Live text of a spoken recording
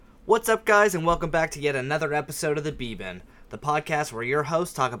What's up, guys, and welcome back to yet another episode of The B-Bin, the podcast where your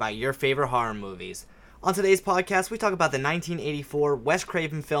hosts talk about your favorite horror movies. On today's podcast, we talk about the 1984 Wes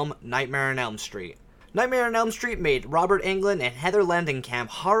Craven film Nightmare on Elm Street. Nightmare on Elm Street made Robert Englund and Heather Langenkamp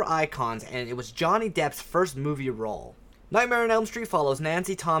horror icons, and it was Johnny Depp's first movie role. Nightmare on Elm Street follows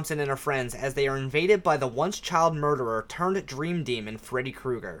Nancy Thompson and her friends as they are invaded by the once-child murderer turned dream demon Freddy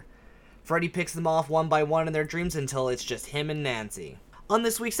Krueger. Freddy picks them off one by one in their dreams until it's just him and Nancy. On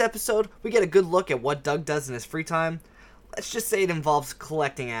this week's episode, we get a good look at what Doug does in his free time. Let's just say it involves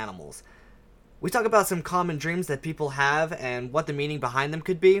collecting animals. We talk about some common dreams that people have and what the meaning behind them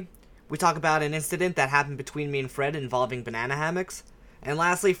could be. We talk about an incident that happened between me and Fred involving banana hammocks. And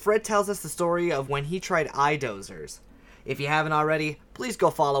lastly, Fred tells us the story of when he tried eye dozers. If you haven't already, please go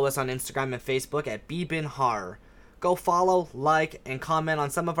follow us on Instagram and Facebook at B-Bin Horror. Go follow, like, and comment on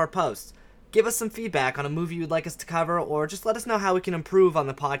some of our posts. Give us some feedback on a movie you'd like us to cover, or just let us know how we can improve on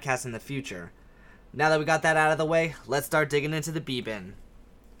the podcast in the future. Now that we got that out of the way, let's start digging into the B-Bin.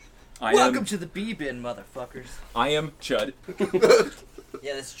 Welcome to the B-Bin, motherfuckers. I am Chud.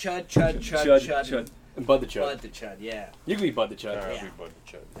 Yeah, that's Chud. And Bud the Chud. Bud the Chud, yeah. You can be Bud the Chud. Alright, Yeah. I'll Be Bud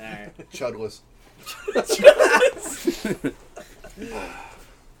the Chud. Alright. Chudless.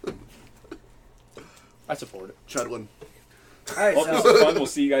 I support it. Chudlin. Alright, Well, this so... was fun. We'll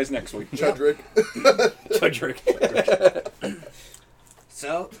see you guys next week. Chudrick. Chudrick.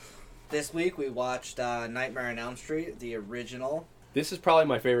 So, this week we watched Nightmare on Elm Street, the original. This is probably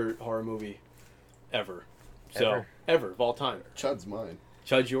my favorite horror movie ever. Ever of all time. Chud's mine.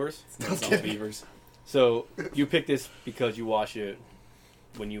 Chud's yours? Sounds beavers. So, you picked this because you watched it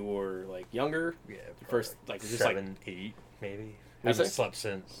when you were, like, younger? Yeah, First, like, just 7, 8, maybe. I What's haven't that? slept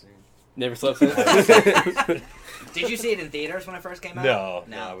since. Never slept since? Did you see it in theaters when it first came out?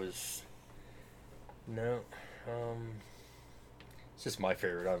 No, I was... No, it's just my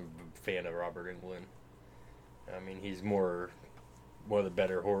favorite. I'm a fan of Robert Englund. I mean, he's one of the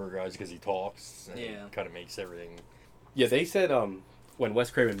better horror guys because he talks and Yeah. kind of makes everything... Yeah, they said when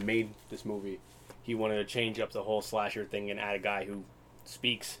Wes Craven made this movie, he wanted to change up the whole slasher thing and add a guy who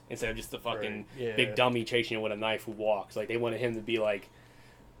speaks instead of just the fucking Right, yeah. big dummy chasing you with a knife who walks. Like, they wanted him to be, like,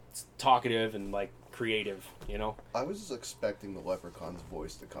 talkative and, like, creative, you know? I was just expecting the leprechaun's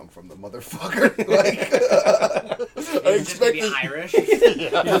voice to come from the motherfucker. I Is it just gonna be expected Irish?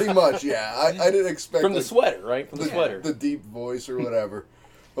 pretty much, yeah. I didn't expect From the like, sweater, right? From the sweater. the deep voice or whatever.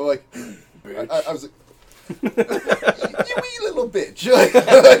 But like, I was like, you wee little bitch.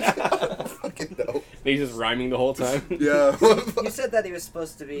 I fucking know. He's just rhyming the whole time. Yeah. You said that he was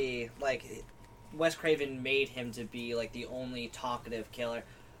supposed to be, like, Wes Craven made him to be, like, the only talkative killer.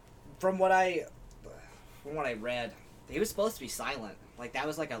 From what I read, he was supposed to be silent. Like, that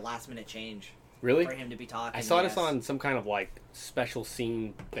was, like, a last-minute change Really? for him to be talking. I saw yes. this on some kind of, like, special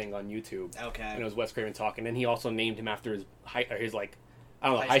scene thing on YouTube. Okay. And it was Wes Craven talking. And he also named him after his like, I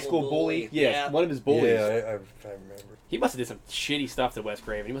don't know, High high school school bully? bully. Yeah, Yeah. one of his bullies. Yeah, I remember. He must have did some shitty stuff to Wes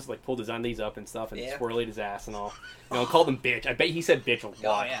Craven. He must have, like, pulled his undies up and stuff and Yeah. swirled his ass and all. You know, called him bitch. I bet he said bitch a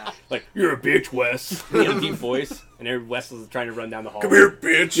lot. Oh, yeah. Like, you're a bitch, Wes. He had a deep voice. And Wes was trying to run down the hall.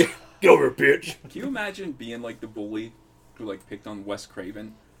 bitch. Yeah, get over here, bitch. Can you imagine being like the bully who like picked on Wes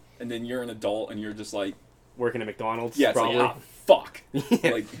Craven, and then you're an adult and you're just like, Working at McDonald's, yeah, it's probably. like, fuck.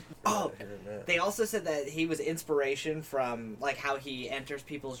 Yeah. Like, Oh, I don't know. they also said that he was inspiration from, like, how he enters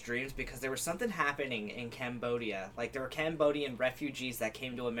people's dreams because there was something happening in Cambodia. Like, there were Cambodian refugees that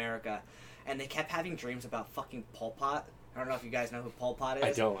came to America, and they kept having dreams about fucking Pol Pot. I don't know if you guys know who Pol Pot is.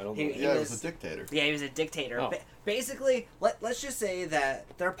 I don't know. He Yeah, he was was a dictator. Yeah, he was a dictator. Oh. Basically, let's just say that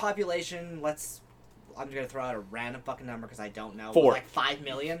their population, I'm going to throw out a random fucking number because I don't know. 4. Was like 5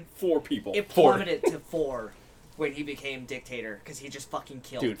 million. 4 people. It 4. plummeted to 4 when he became dictator because he just fucking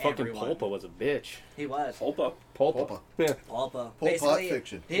killed Dude, fucking everyone. Polpa was a bitch. He was. Polpa. Polpa. Yeah. Pulpa. Pol Pot Basically,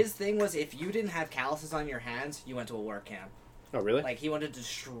 fiction. his thing was if you didn't have calluses on your hands, you went to a work camp. Oh, really? Like, he wanted to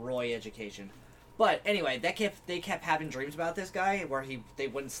destroy education. But anyway, they kept having dreams about this guy where they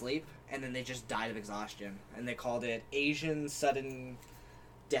wouldn't sleep, and then they just died of exhaustion. And they called it Asian sudden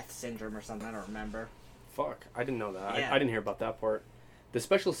death syndrome or something. I don't remember. Fuck, I didn't know that. Yeah. I didn't hear about that part. The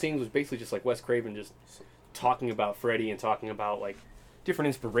special scenes was basically just like Wes Craven just talking about Freddy and talking about, like, different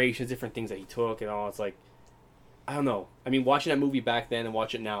inspirations, different things that he took and all. It's like, I don't know. I mean, watching that movie back then and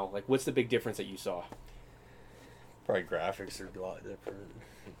watch it now, like, what's the big difference that you saw? Probably graphics are a lot different.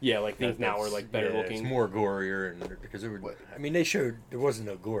 Yeah, like, things now are, That's- like, better yeah, looking. It's more gorier, and because I mean, they showed there wasn't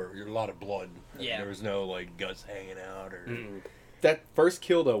no gore. There was a lot of blood. Yeah. There was no like guts hanging out or. Mm-mm. That first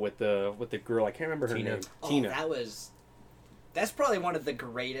kill, though, with the girl, I can't remember her Tina. name. Oh, Tina. that's probably one of the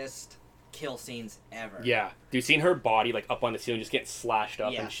greatest kill scenes ever. Yeah, dude, seeing her body like up on the ceiling just getting slashed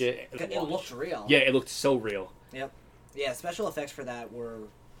up Yes. and shit. It looked real. Yeah, it looked so real. Yep. Yeah, special effects for that were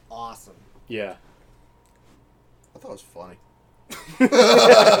awesome. Yeah. I thought it was funny.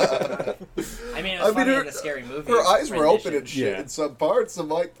 I mean, it was funny in the scary movie. Her eyes were open rendition. and shit Yeah. in some parts. I'm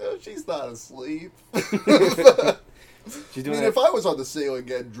like, oh, she's not asleep. She's I doing mean, that- if I was on the ceiling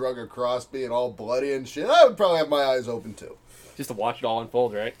getting drug across, being all bloody and shit, I would probably have my eyes open too. just to watch it all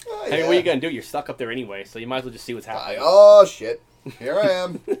unfold, right? Oh, I mean, yeah. what are you gonna do? You're stuck up there anyway, so you might as well just see what's happening. Oh shit! Here I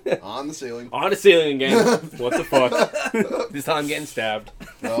am on the ceiling. On the ceiling again. What the fuck? This time I'm getting stabbed.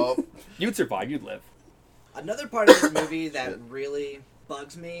 Nope. You'd survive. You'd live. Another part of this movie that really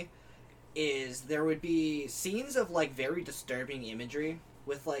bugs me is there would be scenes of like very disturbing imagery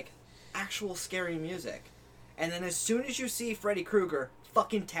with like actual scary music, and then as soon as you see Freddy Krueger,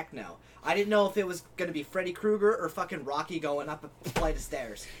 fucking techno. I didn't know if it was gonna be Freddy Krueger or fucking Rocky going up a flight of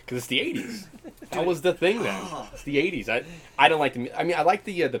stairs. Because it's the 80s. That was the thing then. It's the 80s. I don't like the... I mean, I like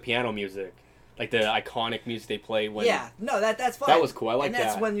the piano music. Like the iconic music they play when... Yeah, no, that's fine. That was cool. I like and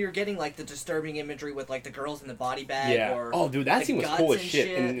that's that. when you're getting like the disturbing imagery with like the girls in the body bag. Yeah. Or Oh, dude, that the scene was guts cool as and shit.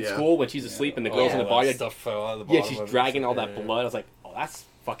 In Yeah. school, when she's asleep and the girls in the all body... that stuff fell out of the Yeah, bottom she's of it. dragging all that Yeah. blood. I was like, oh, that's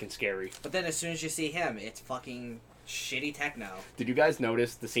fucking scary. But then as soon as you see him, it's fucking shitty techno. Did you guys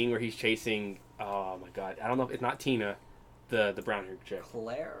notice the scene where he's chasing... Oh, my God. I don't know if it's not Tina, the brown-haired chick.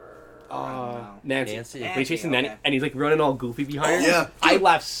 Claire. I don't know. Nancy. Nancy. When he's chasing okay. Nancy, and he's like running all goofy behind her. Yeah. I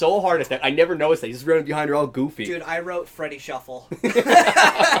laughed so hard at that. I never noticed that. He's just running behind her all goofy. Dude, I wrote Freddy Shuffle.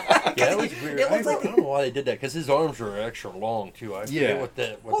 Yeah, that was weird. It I looks like don't know why they did that, because his arms were extra long, too. I forget Yeah. what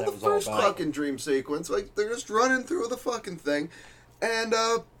that Well, the was first all about. fucking dream sequence, like they're just running through the fucking thing, and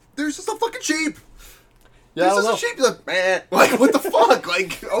there's just a fucking sheep. Yeah, I There's don't just a sheep. Like, man, like what the fuck?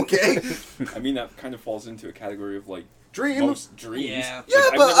 Like, okay, I mean, that kind of falls into a category of like dream. most dreams. Yeah. Yeah, Like,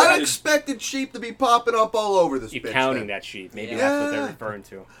 I've but never I had a- expected sheep to be popping up all over this You're bitch. counting then. that sheep. Maybe Yeah. that's what they're referring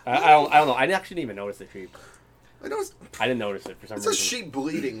to. I don't know. I actually didn't even notice the sheep. I know it's, I didn't notice it for some it's a reason. sheep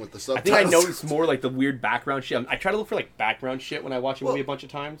bleeding with the I subtitles. think I noticed more like the weird background shit. I try to look for like background shit when I watch a movie Well- a bunch of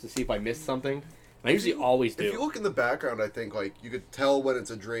times to see if I missed something. And I usually always do. If you look in the background, I think like you could tell when it's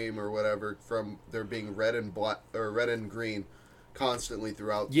a dream or whatever from there being red and black or red and green constantly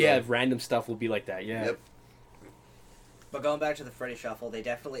throughout. Yeah, the, random stuff will be like that. Yeah. Yep. But going back to the Freddy Shuffle, they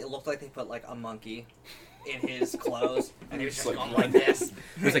definitely, it looked like they put like a monkey in his clothes, and he was just Like, going like this.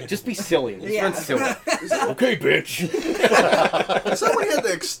 It was like, just be silly. Just Yeah. run silly. Okay, bitch. Is that when he had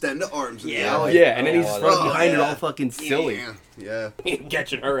to extend the arms? In the Yeah. alley? Yeah, and then he's just Oh, running oh, behind her yeah. all fucking silly. Yeah. Yeah.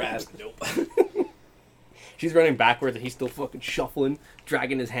 Catching her ass. Nope. She's running backwards and he's still fucking shuffling,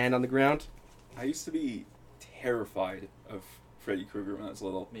 dragging his hand on the ground. I used to be terrified of Freddy Krueger when I was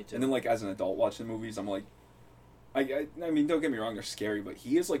little. Me too. And then, like, as an adult watching the movies, I'm like, I mean, don't get me wrong, they're scary, but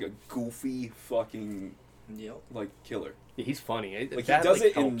he is like a goofy fucking Yep. like killer. Yeah, he's funny. Like That, he does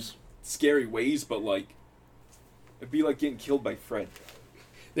it helps. in scary ways, but like it'd be like getting killed by Fred.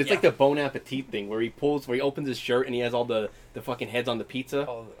 It's Yeah. like the Bon Appetit thing where he opens his shirt and he has all the fucking heads on the pizza.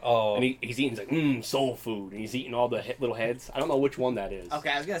 Oh, And he's eating, he's like, soul food. And he's eating all the little heads. I don't know which one that is. Okay,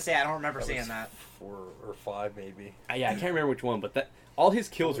 I was gonna say I don't remember that seeing was that. 4 or 5 maybe. Yeah, I can't remember which one, but all his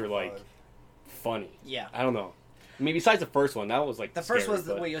kills are like 5. funny. Yeah. I don't know. I mean, besides the first one, that was like The first scary, was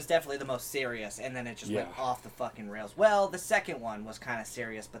but- was definitely the most serious, and then it just went Yeah. off the fucking rails. Well, the second one was kind of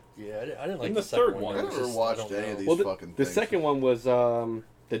serious, but Yeah, I didn't like And the the second third one. one. I It was never just- watched don't any know. of these Well, fucking the things. second one was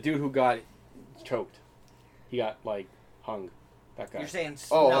the dude who got choked. He got like hung. That guy. you're saying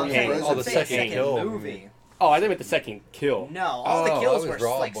Oh, no, on I'm the saying, prison. I'm Oh, the saying second kill. movie. Oh, I think with the second kill. No, all the Oh, kills that were was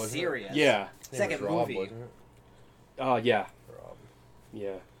Rob, like wasn't it? serious. Yeah. His name Second was Rob, movie. wasn't it? Oh yeah. Rob.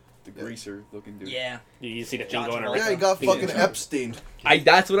 Yeah. The greaser looking dude. Yeah. You see the thing John going Travolta. around. Yeah, he got Thing fucking is- Epstein.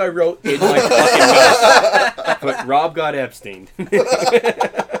 That's what I wrote in my fucking notes. But Rob got Epstein.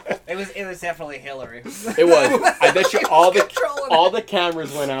 It was definitely Hillary. It was. I bet you all Controlling the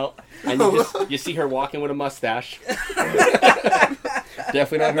cameras went out, and you see her walking with a mustache.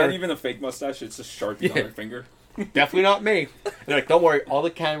 Definitely not Not her. even a fake mustache, it's a Sharpie Yeah. on her finger. Definitely not me. They're like, don't worry, all the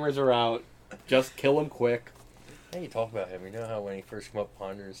cameras are out. Just kill him quick. Hey, you talk about him. You know how when he first came up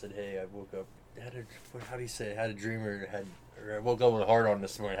behind her and said, "Hey, I woke up. How do you say? It? Had a dream or I woke up with a heart on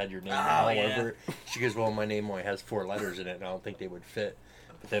this morning. Had your name Oh, all yeah. over it." She goes, "Well, my name only has 4 letters in it, and I don't think they would fit."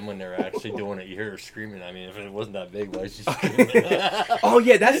 But then when they're actually doing it, you hear her screaming. I mean, if it wasn't that big, why is she screaming? Oh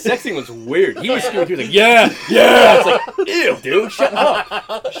yeah, that sex scene was weird. He was screaming. He was like, "Yeah, yeah." It's like, ew, dude, shut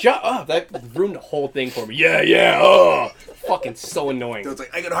up, shut up. That ruined the whole thing for me. Yeah, yeah. Oh, fucking so annoying. It's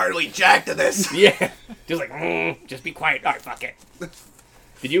like I can hardly jack to this. Yeah, just like, just be quiet. All right, fuck it.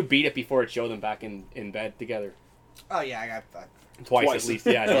 Did you beat it before it showed them back in bed together? Oh yeah, I got. Twice Twice. at least.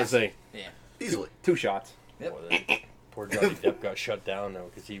 Yeah, I was say Yeah. Easily. 2 shots. Yep. Well, poor Johnny Depp got shut down though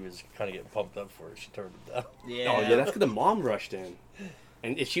because he was kind of getting pumped up for it. She turned it down. Yeah. Oh yeah, that's because the mom rushed in.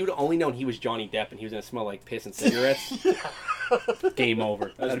 And if she would have only known he was Johnny Depp and he was gonna smell like piss and cigarettes, game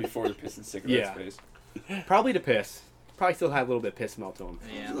over. That was before the piss and cigarettes Yeah. phase. Probably the piss. Probably still had a little bit of piss smell to him,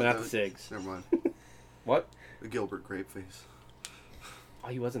 Yeah. but not the cigs. Never mind. What? The Gilbert Grape face. Oh,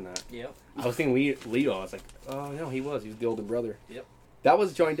 he wasn't that. Yep. I was thinking Leo. I was like, oh no, he was. He was the older brother. Yep. That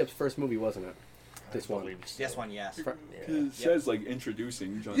was Johnny Depp's first movie, wasn't it? This I one. believe so. This one, yes. Yeah. It says like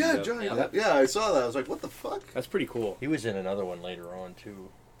introducing Johnny Yeah, Depp. Johnny Yeah. Depp. Yeah, I saw that. I was like, what the fuck? That's pretty cool. He was in another one later on too.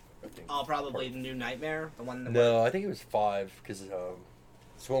 I think. Oh, probably the New Nightmare, the one that. No, I think it was 5 because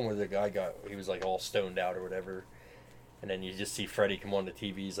it's one where the guy he was like all stoned out or whatever, and then you just see Freddy come on the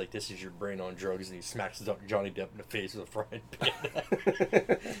TV. He's like, "This is your brain on drugs," and he smacks Johnny Depp in the face with a frying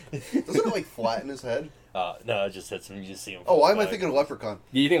pan. Doesn't it like flatten his head? No, it just hits him. You just see him. Oh, why am fall I back. thinking of Leprechaun?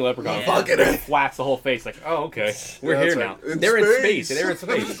 You think Leprechaun Yeah. Fucking it. flats the whole face? Like, oh, okay, we're Yeah, here that's now. right. In They're in space. space. They're in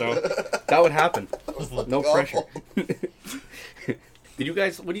space, so that would happen. No Oh. pressure. What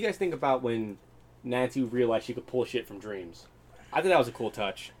do you guys think about when Nancy realized she could pull shit from dreams? I think that was a cool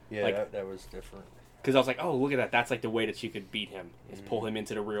touch. Yeah, Like, that was different. because I was like, oh, look at that. That's like the way that she could beat him is pull him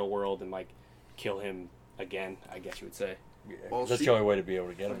into the real world and like kill him again. I guess you would say. Yeah, Well, that's she- the only way to be able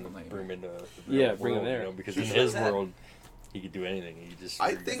to get him to Like, bring him into the real Yeah, bring him world, there. You know, because She in should his have said- world, he could do anything. He just. I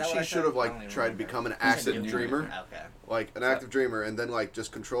Is think that what she I should said? have I don't like even tried to remember. become an You said active New dreamer, Nightmare. Okay. like an active dreamer, and then like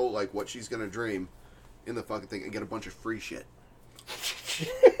just control like what she's gonna dream in the fucking thing and get a bunch of free shit.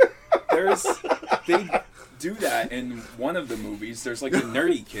 They do that in one of the movies. There's like a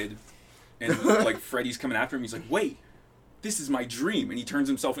nerdy kid, and like Freddy's coming after him. He's like, "Wait, this is my dream," and he turns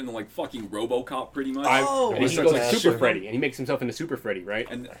himself into like fucking RoboCop, pretty much. Oh. And he starts, goes like, Super shooting Freddy, and he makes himself into Super Freddy, right?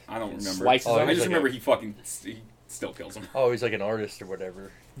 And I don't remember. Slices him. I he's just like remember a- he still kills him. Oh, he's like an artist or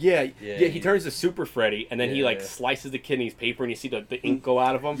whatever. Yeah, Yeah, he he- turns to Super Freddy, and then he like Yeah. slices the kidney's paper, and you see the ink go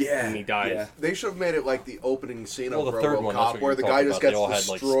out of him, Yeah, and he dies. yeah. They should have made it like the opening scene Well, of the third one, that's RoboCop, what where you're the talking guy just about. They gets all had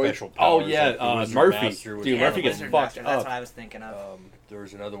like destroyed. special Oh powers. yeah, like the Wizard Murphy. Master was Dude, the Murphy guy. gets Wizard fucked Master, that's up. what I was thinking of. There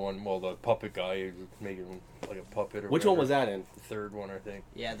was another one. Well, the puppet guy who was making him like a puppet. Or Which one whatever. was that in? The third one, I think.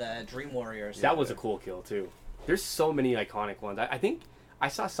 Yeah, the Dream Warriors. That was a cool kill too. There's so many iconic ones. I think I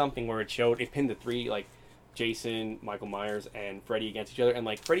saw something where it pinned the 3 like Jason, Michael Myers, and Freddy against each other, and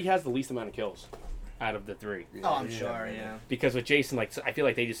like Freddy has the least amount of kills out of the 3. Oh, I'm sure. Yeah. Because with Jason, like I feel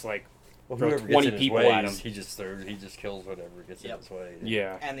like they just like Well, throw whoever 20 gets in his people way, at him. he just kills whatever gets Yep. in his way.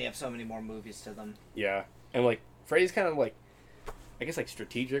 Yeah, And they have so many more movies to them. yeah, and like Freddy's kind of like, I guess like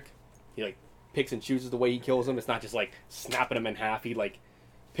strategic. He like picks and chooses the way he kills them. It's not just like snapping them in half. He like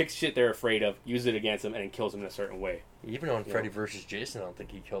picks shit they're afraid of, uses it against them, and then kills them in a certain way. Even on Yeah. Freddy versus Jason, I don't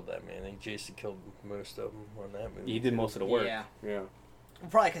think he killed that man. I think Jason killed most of them on that movie. He did too. most of the work. Yeah. Yeah.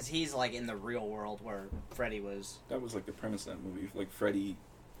 Probably because he's like in the real world where Freddy was That was like the premise of that movie. Like Freddy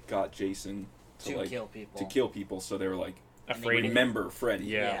got Jason to like, kill people. to kill people, so they were like, Afraid. remember Freddy.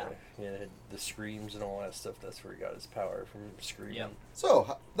 Yeah. Yeah, it had the screams and all that stuff. That's where he got his power from screaming. Yep.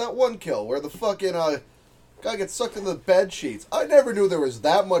 So that one kill where the fucking guy gets sucked into the bed sheets. I never knew there was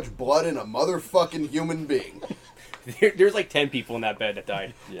that much blood in a motherfucking human being. There's like 10 people in that bed that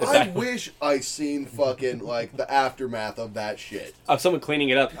died. Yeah. I wish I seen fucking like the aftermath of that shit. Of someone cleaning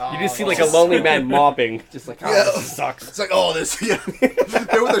it up. Oh, You just see yeah. like a lonely man mopping. Just like, oh, Yeah. this sucks. It's like, oh, this, yeah.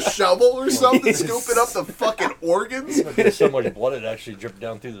 They with a shovel or something, scooping up the fucking organs. But there's so much blood it actually dripped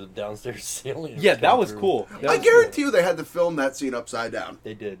down through the downstairs ceiling. Yeah, that Coming was through. cool. That I was guarantee you they had to film that scene upside down.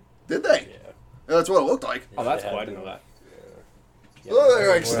 They did. Did they? Yeah. That's what it looked like. cool. Oh, that's They cool. had I didn't to. know that. Oh, they're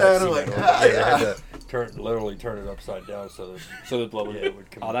like Well, standing I've like, seen ah, it. They yeah. had to literally turn it upside down so that So the blood would. yeah, it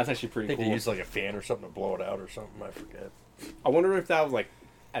would come Oh, that's actually I pretty think they cool. used like a fan or something to blow it out or something. I forget. I wonder if that was like,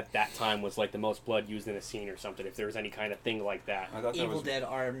 at that time, was like the most blood used in a scene or something. If there was any kind of thing like that. I thought that Evil was Dead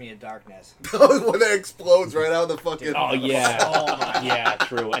Army of Darkness. When it explodes right out of the fucking. Oh yeah. Oh, my Yeah,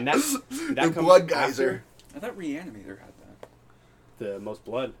 true. And that The comes blood after geyser. I thought Reanimator had that. the most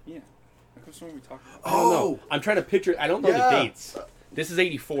blood. Yeah, that was when we talked about. I don't know. Oh, I'm trying to picture. I don't know Yeah. the dates. This is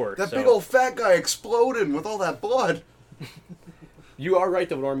 84. that so big old fat guy exploding with all that blood. You are right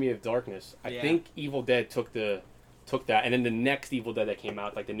though with Army of Darkness. I Yeah. think Evil Dead took that, and then the next Evil Dead that came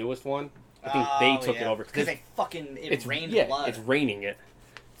out, like the newest one, I think they took it over because they fucking it's rained yeah, blood. it's raining it.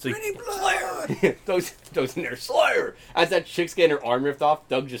 So Raining blood. those in there, Slayer. As that chick's getting her arm ripped off,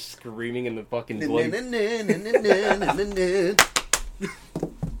 Doug just screaming in the fucking blood.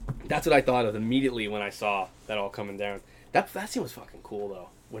 That's what I thought of immediately when I saw that all coming down. That scene was fucking cool though.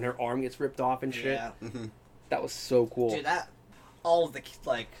 When her arm gets ripped off and shit, Yeah. that was so cool. Dude, all of the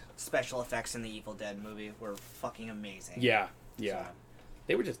like special effects in the Evil Dead movie were fucking amazing. Yeah, Yeah. So,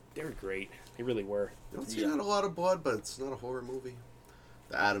 They were great. They really were. You don't see Yeah. not a lot of blood, but it's not a horror movie.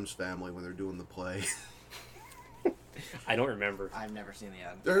 The Addams Family when they're doing the play. I don't remember. I've never seen the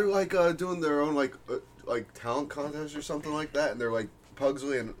ad. They're like doing their own like talent contest or something like that, and they're like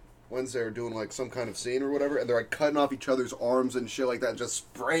Pugsley and Wednesday are doing like some kind of scene or whatever, and they're like cutting off each other's arms and shit like that, and just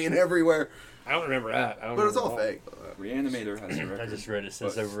spraying everywhere. I don't remember that. I don't But it's remember all at fake. Reanimator has a record. I just read it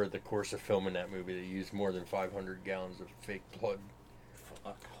says but- over the course of filming that movie, they used more than 500 gallons of fake blood.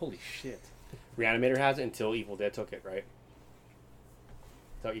 Fuck. Holy shit. Reanimator has it until Evil Dead took it, right?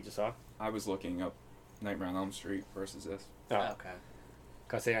 Is that what you just saw? I was looking up Nightmare on Elm Street versus this. Oh. Okay.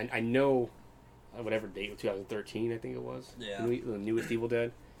 Cause I know whatever date, 2013 I think it was. Yeah. The newest Evil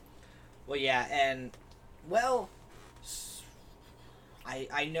Dead. Well, yeah, and well,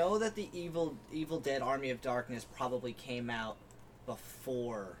 I know that the Evil Dead Army of Darkness probably came out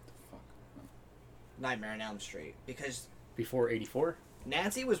before Fuck. Nightmare on Elm Street because Before 84?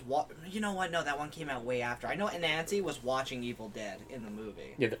 Nancy was you know what? No, that one came out way after. I know Nancy was watching Evil Dead in the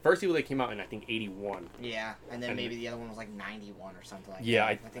movie. Yeah, the first Evil Dead came out in I think 81. Yeah, and then And- maybe the other one was like 91 or something like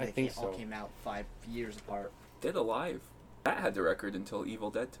Yeah, that. I they think all so. came out 5 years apart. Dead Alive. That had the record until Evil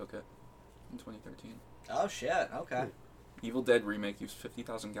Dead took it in 2013. Oh shit! Okay. Evil Dead remake used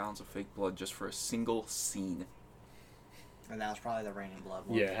 50,000 gallons of fake blood just for a single scene. And that was probably the Raining Blood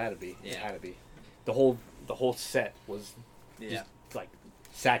one. Yeah, it had to be. It Yeah. had to be. The whole set was Yeah. just like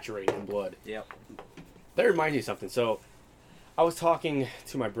saturated in blood. Yep. That reminds me of something. So, I was talking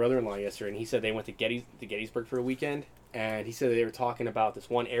to my brother-in-law yesterday, and he said they went to Gettysburg for a weekend, and he said they were talking about this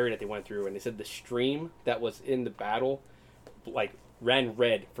one area that they went through, and they said the stream that was in the battle, like, ran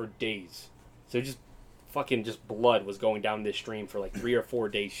red for days. So just blood was going down this stream for like 3 or 4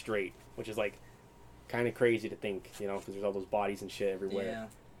 days straight, which is like kind of crazy to think, you know, because there's all those bodies and shit everywhere. Yeah.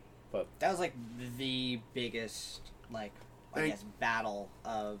 But that was like the biggest, like, I guess, battle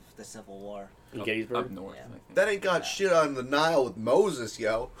of the Civil War. in Up Gettysburg, north, Yeah. I think. That ain't got shit on the Nile with Moses,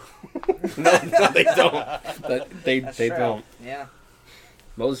 yo. no, they don't. They That's they true. don't. Yeah.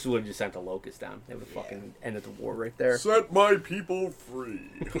 Moses would have just sent the locusts down. They would have Yeah. fucking ended the war right there. Set my people free.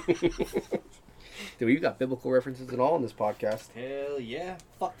 Dude, we've got biblical references and all in this podcast. Hell yeah.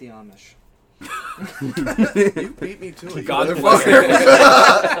 Fuck the Amish. You beat me to it, you God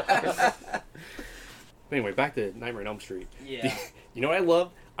motherfucker. Anyway, back to Nightmare on Elm Street. Yeah. You know what I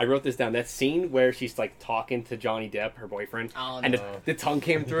love? I wrote this down. That scene where she's like talking to Johnny Depp, her boyfriend, Oh, and no. the tongue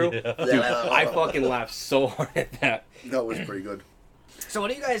came through. Yeah. Dude, I fucking laughed so hard at that. That was pretty good. So what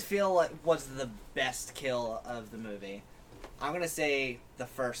do you guys feel like was the best kill of the movie? I'm going to say the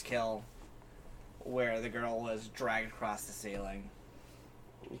first kill where the girl was dragged across the ceiling.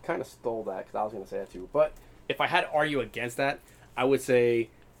 You kind of stole that because I was going to say that too. But if I had to argue against that, I would say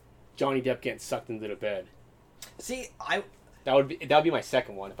Johnny Depp getting sucked into the bed. See, That would be my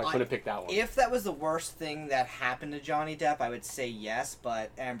second one if I couldn't pick that one. if that was the worst thing that happened to Johnny Depp, I would say yes, but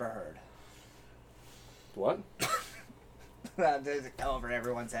Amber Heard. What? Over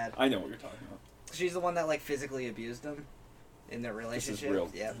everyone's head. I know what you're talking about. She's the one that like physically abused him in their relationship. real.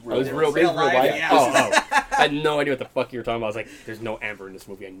 Yeah. Oh, this is real Real life? life, yeah. Oh. I had no idea what the fuck you were talking about. I was like, there's no Amber in this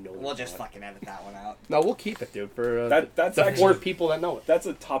movie. I know. We'll there's just not. fucking edit that one out. No, we'll keep it, dude, for That's the actually 4 people that know it. that's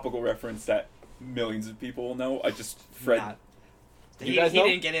a topical reference that millions of people will know. I just Fred. Not- You He guys know?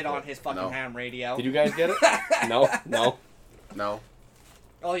 didn't get it on his fucking No. ham radio. Did you guys get it? No. No.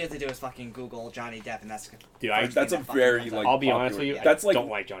 All you have to do is fucking Google Johnny Depp, and that's Dude, I first That's thing a that fucking very comes like. up. I'll be popular- honest with you. That's I like don't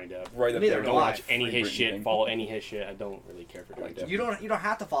like Johnny Depp. right up Neither there. do Don't I. watch any of his Free Britney shit. thing. Follow any of his shit. I don't really care for Johnny Depp. You don't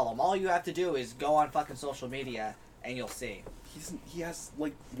have to follow him. All you have to do is go on fucking social media, and you'll see. He has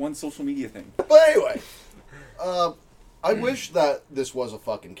like one social media thing. But anyway, I wish that this was a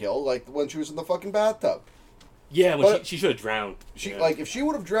fucking kill, like when she was in the fucking bathtub. Yeah, when But- she should have drowned. She Yeah. like if she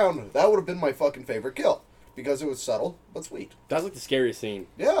would have drowned, that would have been my fucking favorite kill because it was subtle but sweet. That was like the scariest scene.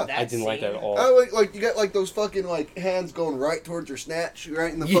 Yeah. That I didn't like that scene- at all. I like you get like those fucking like hands going right towards your snatch,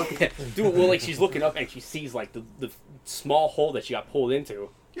 right in the Yeah, fucking dude. Well, like she's looking up and she sees like the small hole that she got pulled into,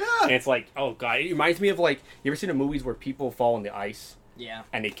 and yeah. it's like, oh god, it reminds me of like you ever seen the movies where people fall in the ice Yeah.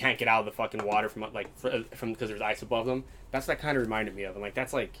 and they can't get out of the fucking water from from because there's ice above them. That's what that kind of reminded me of, and like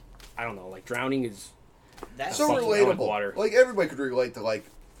that's like I don't know, like drowning is That's So fucking relatable. water. Like everybody could relate to like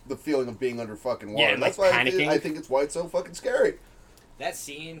the feeling of being under fucking water. Yeah, and, That's like, why panicking. I think it's why it's so fucking scary. that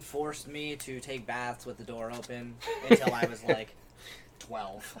scene forced me to take baths with the door open until I was like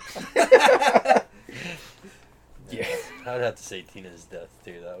 12. yeah. I would have to say Tina's death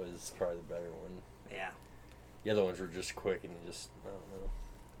too. That was probably the better one. Yeah. The other ones were just quick and just I don't know.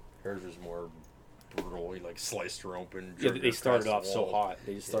 Hers was more brutal. He like sliced her open. Yeah, jerked they her started past off the so wall. hot.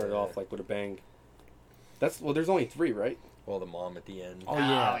 They just started Yeah. off like with a bang. There's only 3, right? Well, the mom at the end. Oh,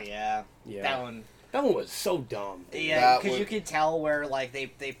 yeah. yeah. Yeah. That one. That one was so dumb. Yeah, That because you one- could tell where like they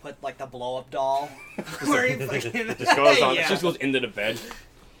put like the blow up doll. where he fucking Just goes on. yeah. She just goes into the bed.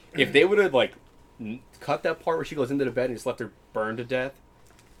 If they would have like cut that part where she goes into the bed and just left her burn to death,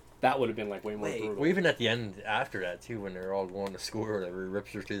 that would have been like way more Wait. brutal. Well, even at the end after that too, when they're all going to school or whatever, he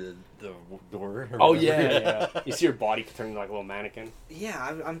rips her through the door. Or Oh whatever. yeah. You see her body turn into like a little mannequin. Yeah,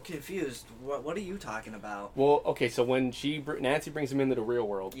 I'm confused. What are you talking about? Well, okay, so when Nancy brings him into the real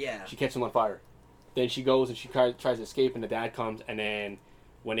world, Yeah. she catches him on fire. Then she goes and she tries to escape, and the dad comes, and then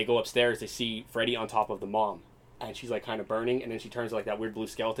when they go upstairs, they see Freddy on top of the mom, and she's like kind of burning, and then she turns like that weird blue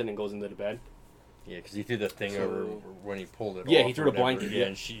skeleton and goes into the bed. Yeah, because he threw the thing So- over when he pulled it. Yeah, off he threw or the blanket, whatever, yeah.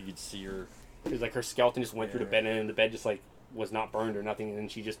 and she could see her. It was like her skeleton just went through the Yeah. bed, and then the bed just like was not burned or nothing, and then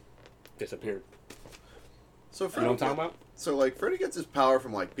she just disappeared. So You Freddy, know what I'm talking about? So like Freddy gets his power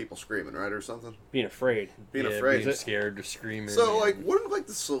from like people screaming, right, or something. Being afraid. Being yeah, afraid. being scared, or screaming. So like, and- wouldn't like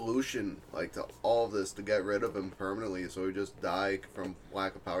the solution like to all of this to get rid of him permanently, so he just die from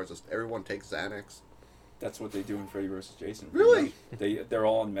lack of powers? Just everyone takes Xanax. That's what they do in Freddy vs. Jason. Really? They're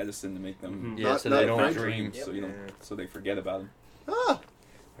all on medicine to make them yeah, not- so not they don't afraid. dream. so you know, Yeah. so they forget about him. Ah,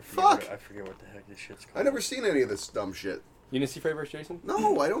 I forget Fuck. I forget what the heck this shit's called. I never seen any of this dumb shit. You didn't see Freddy vs. Jason?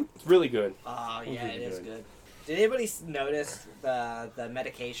 No, I don't. It's really good. Oh yeah, really it is good. good. Did anybody notice the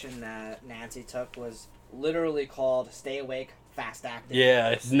medication that Nancy took was literally called Stay Awake Fast Acting? Yeah.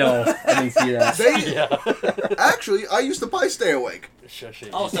 It's, No, I didn't see that. They yeah. actually, I used to buy Stay Awake. Shush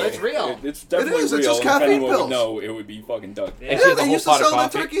it. Oh, so it's real. It's definitely is, real. it's just and if caffeine anyone pills. would know, it would be fucking Doug. Yeah. And she has a they whole used to pot of sell them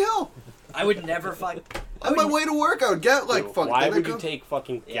at coffee. Turkey Hill. I would never fuck. On my way to work, I would get like Dude, fucking. why then would they you come- take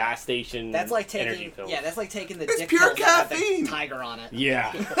fucking Yeah. gas station That's like energy taking pills? that's like taking the It's dick pure pills that have the caffeine. tiger on it.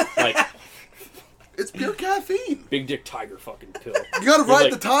 Yeah. Like, It's pure caffeine. big dick tiger fucking pill. You gotta You're ride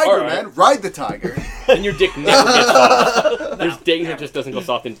like, the tiger, all right. man. Ride the tiger. And your dick never gets soft. There's days that just doesn't go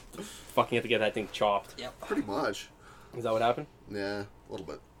soft and fucking have to get that thing chopped. Yep. Pretty much. Is that what happened? Yeah, a little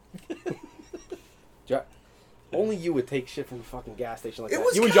bit. Only you would take shit from a fucking gas station like It that.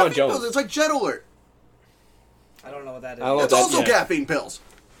 was You and John caffeine pills. Jones. It's like Jet Alert. I don't know what that is. I don't know It's that- also yeah. caffeine pills.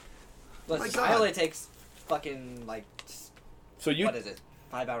 Listen, My God. I only take fucking like So you what is it?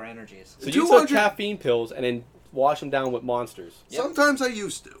 5-hour energies. so you 200 took caffeine pills and then wash them down with monsters. Yep. Sometimes I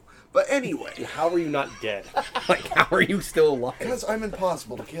used to. But anyway, How are you not dead? Like, how are you still alive? because I'm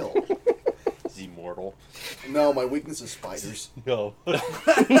impossible to kill. Is he mortal? No, my weakness is spiders. No.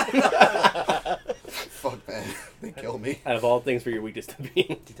 Fuck, man. They kill me. Out of all things for your weakness to be.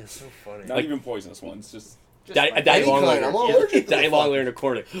 Dude, that's so funny. Not Like- even poisonous ones. Just A daddy Any long kind, learner. I'm allergic to Daddy the long fuck. learner in a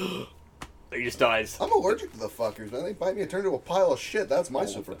corner. He just dies. I'm allergic to the fuckers, man. They bite me and turn into a pile of shit. That's my I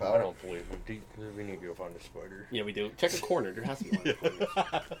superpower. don't believe him. We need to go find a spider. Yeah, we do. Check a corner. There has to be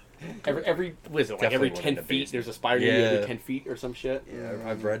one. Every what is it? Like Definitely every one in 10 the feet, basement. there's a spider Yeah. every 10 feet or some shit. Yeah,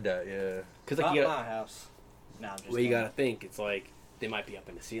 I've read that. Yeah. Because like Not you my gotta, house. No, I'm just well, you kidding. gotta think. It's like they might be up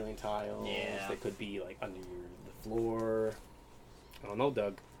in the ceiling tiles. Yeah. They could be like under the floor. I don't know,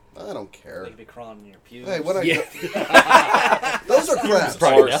 Doug. I don't care. They could be crawling in your pubes. Hey, when I Yeah. those are crabs.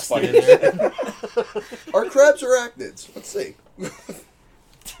 Probably Or nested spiders. in there. Are crabs arachnids? Let's see.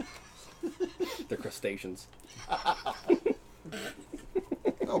 They're crustaceans. Oh,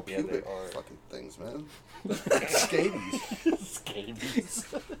 Yeah, they pubic are. fucking things, man. Scabies. Scabies.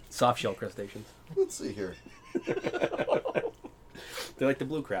 Soft shell crustaceans. Let's see here. They're like the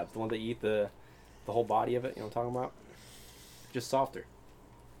blue crabs, the one that eat the whole body of it. You know what I'm talking about? Just softer.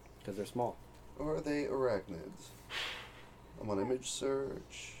 Because they're small. Are they arachnids? I'm on image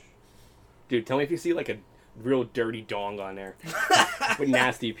search. Dude, tell me if you see like a real dirty dong on there. With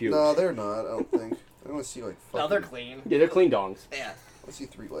nasty pubes. No, they're not. I don't think. I want to see like. Fucking, No, they're clean. Yeah, they're clean dongs. Yeah. I see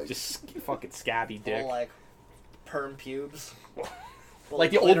 3 legs. Just fucking scabby dick. All like perm pubes. Like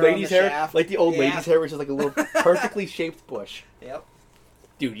the Little old glitter on lady's the hair. shaft. Like the old Yeah. lady's hair, which is like a little perfectly shaped bush. Yep.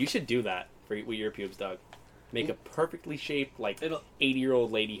 Dude, you should do that with your pubes, Doug. Make a perfectly shaped, like, It'll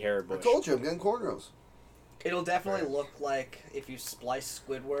 80-year-old lady hair I bush. told you I'm getting cornrows. it'll definitely look like if you splice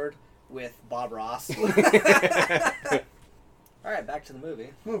Squidward with Bob Ross. All right, back to the movie.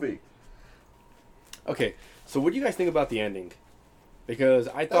 Movie. Okay, so what do you guys think about the ending? Because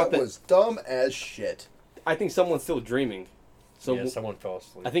I thought That that was dumb as shit. I think someone's still dreaming. So yeah, someone fell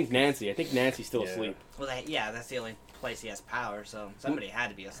asleep. I think Nancy's still Yeah. asleep. Well, that's the only place he has power, so somebody had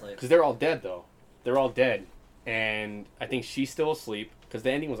to be asleep. Because they're all dead, though. They're all dead. And I think she's still asleep. Because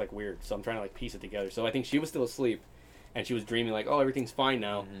the ending was, like, weird. So I'm trying to, like, piece it together. So I think she was still asleep. And she was dreaming, like, oh, everything's fine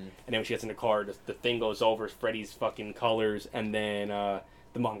now. Mhm. And then when she gets in the car, the thing goes over Freddy's fucking colors. And then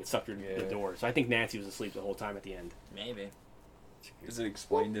the mom gets sucked through the Yeah. door. So I think Nancy was asleep the whole time at the end. Maybe. Is it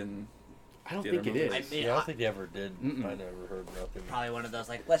explained in I don't theater think it movies? is. I mean, Yeah, I don't think they ever did. Mm-mm. I never heard nothing. Probably one of those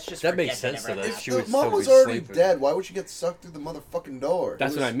like, let's just That forget makes sense, that though, ever that she happened. was The mom still was be already sleeping. dead. Why would she get sucked through the motherfucking door?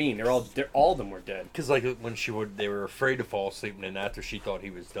 That's what I mean. They're all of them were dead. Because like when they were afraid to fall asleep, and then after she thought he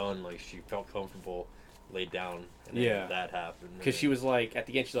was done, like she felt comfortable, laid down, and then Yeah. that happened. Because she was like, at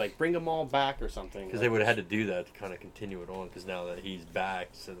the end, she's like, bring them all back or something. Because they would have had to do that to kind of continue it on. Because now that he's back,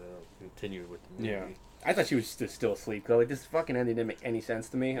 so they'll continue with the movie. Yeah. I thought she was still asleep. Cause like this fucking ending didn't make any sense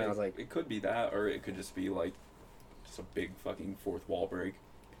to me, and I was like, it could be that, or it could just be like, just a big fucking fourth wall break.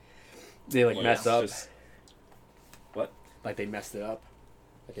 they like Like, messed it's up. just- what? Like they messed it up.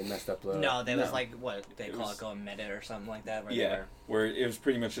 Like they messed up the. No, they was No. like what they It call was- it, going mid or something like that. Where they Yeah, were- where it was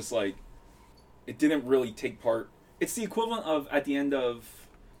pretty much just like, it didn't really take part. It's the equivalent of at the end of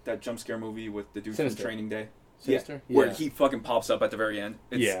that jump scare movie with the dude Sinister. from Training Day. Sinister? Yeah, where Yeah. he fucking pops up at the very end.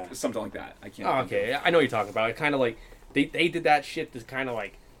 It's Yeah. something like that. I can't. Oh, think of okay, I know what you're talking about. It kind of like they did that shit to kind of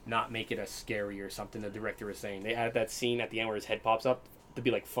like not make it as scary or something. The director was saying they added that scene at the end where his head pops up to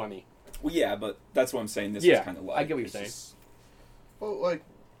be like funny. Well, yeah, but that's what I'm saying. This Yeah, is kind of like. I get what you're it's saying. just- Well, like,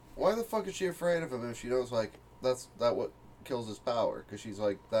 why the fuck is she afraid of him if she knows, like, that what kills his power? Because she's,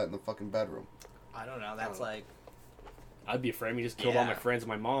 like, that in the fucking bedroom. I don't know. That's Oh. like I'd be afraid. He just killed all my Yeah. friends and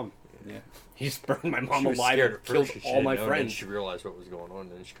my mom. Yeah. He just burned my mom She was alive scared and at killed first. She all didn't my know, and friends. then she realized what was going on,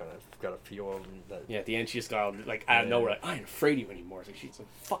 and then she kind of got a feel of that. Yeah, at the end she just got like out of Yeah. nowhere, like I ain't afraid of you anymore. So she's like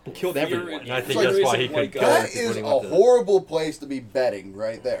fucking killed Fear everyone. and- And I think Like, that's there why he isn't, could like, go. That with is when a he went to- horrible place to be betting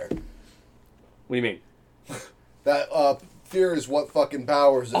right there. What do you mean? That, fear is what fucking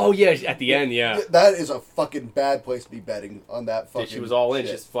powers it. Oh yeah, at the end, yeah. That is a fucking bad place to be betting on that fucking She was all in,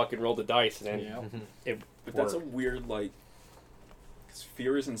 shit. just fucking rolled the dice, and then Yeah. it But that's a worked. weird like. 'Cause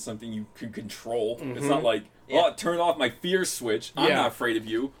fear isn't something you can control. It's Mhm. not like, Yeah. oh, turn off my fear switch. I'm Yeah. not afraid of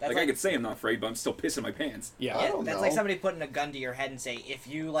you. That's Like I like- could say I'm not afraid, but I'm still pissing my pants. Yeah. I yeah, don't that's know. like somebody putting a gun to your head and say, if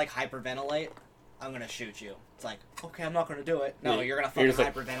you like hyperventilate, I'm gonna shoot you. It's like, okay, I'm not gonna do it. No, Yeah, you're gonna you're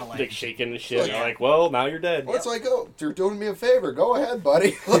fucking just, like, hyperventilate. like shaking and shit. Like- And you're like, well, now you're dead. Well, it's like, oh, you're doing me a favor. Go ahead,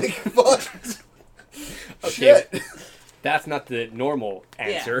 buddy. Like, fuck. Okay. Shit. That's not the normal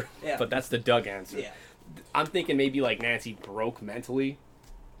answer, yeah. but that's the Doug answer. yeah. I'm thinking maybe like Nancy broke mentally,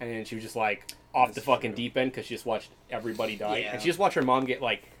 and she was just like off the That's fucking true. deep end because she just watched everybody die, Yeah. and she just watched her mom get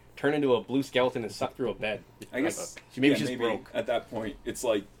like turned into a blue skeleton and sucked through a bed. I guess maybe yeah, she's broke. At that point, it's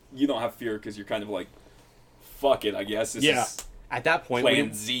like you don't have fear because you're kind of like, fuck it. I guess this Yeah. is At that point, what do Plan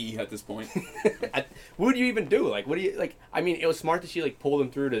you- Z at this point. what would you even do? Like, what do you like? I mean, it was smart that she like pulled him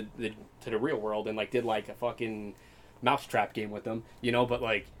through to the real world and like did like a fucking mousetrap game with them, you know. But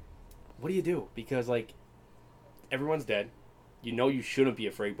like, what do you do? Because like, everyone's dead. You know you shouldn't be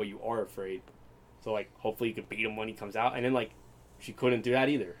afraid, but you are afraid. So like, hopefully you could beat him when he comes out. And then like, she couldn't do that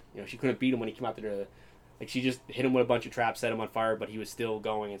either. You know, she couldn't beat him when he came out there. Like, she just hit him with a bunch of traps, set him on fire, but he was still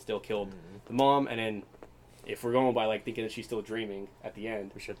going and still killed the mom. And then, if we're going by like thinking that she's still dreaming at the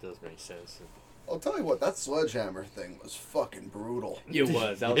end, Which that does make sense. I'll tell you what, that sledgehammer thing was fucking brutal. it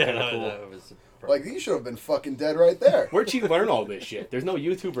was that was Yeah, kind of cool. that was Like, he should have been fucking dead right there. Where'd she learn all this shit? There's no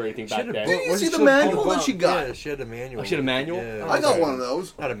YouTube or anything back Should've then. been- Did you what see did the she- manual oh, that she got? Yeah, she had a manual. Oh, she had a manual? Yeah. I got one of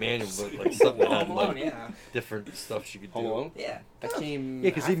those. Not a manual, but like something that had Home Alone, like yeah. different stuff she could do. Home Alone? Yeah. That came. Yeah,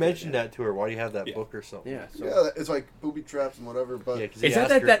 because he after mentioned yeah. that to her. Why do you have that Yeah. book or something? Yeah. So. Yeah, it's like booby traps and whatever, but Yeah, 'cause Is he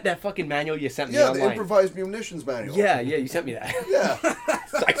that asked her- that fucking manual you sent me yeah, the online? improvised munitions manual. Yeah, you sent me that. Yeah.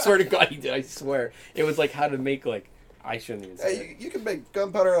 I swear to God, you did. I swear. It was like how to make like. I shouldn't even say it. Hey, you can make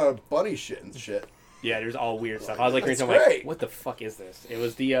gunpowder out of bunny shit and shit. Yeah, there's all weird stuff. I was like, That's reading something like, great. what the fuck is this? It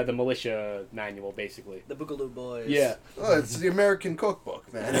was the militia manual, basically. The Boogaloo Boys. Yeah. Oh, it's the American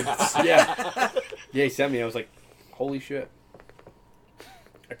cookbook, man. Yeah. Yeah, he sent me. I was like, holy shit.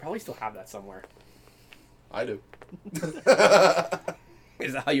 I probably still have that somewhere. I do.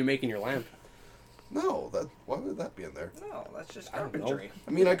 Is that how you're making your lamp? No, why would that be in there? No, that's just I don't know. carpentry.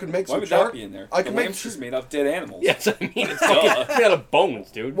 I mean, I could make Why some would charcoal. that be in there? I the can make lamp's just made up dead animals. Yes, I mean, it's fucking made out of bones,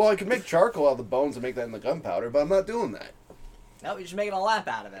 dude. Well, I could make charcoal out of the bones and make that in the gunpowder, but I'm not doing that. No, you're just making a lamp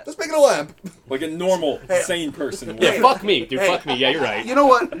out of it. Let's make it a lamp. Like a normal, sane person would. Yeah, fuck me, dude. Hey. Fuck me. Yeah, you're right. You know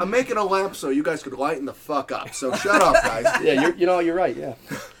what? I'm making a lamp so you guys could lighten the fuck up. So shut up, guys. Yeah, you're right. Yeah.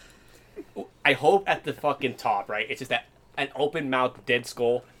 I hope at the fucking top, right? It's just that an open mouth dead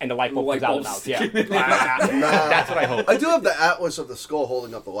skull and the light bulb Light comes out of the bulb mouth. Yeah. Nah. That's what I hope. I do have the atlas of the skull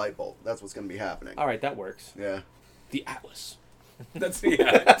holding up the light bulb. That's what's going to be happening. All right, that works. Yeah. The Atlas. That's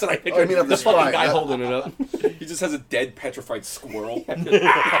yeah. That's what I pictured. I mean, of the the fucking spine. guy holding it up. He just has a dead petrified squirrel.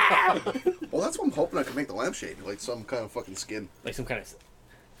 Well, that's what I'm hoping I can make the lampshade. Like some kind of fucking skin. Like some kind of.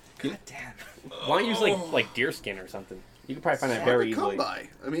 God damn. Why don't you use like deer skin or something? You can probably find that Hard very to come easily. by.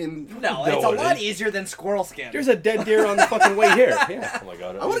 I mean, No, No, it's a it lot is. easier than squirrel skin. There's a dead deer on the fucking way here. Yeah. Oh my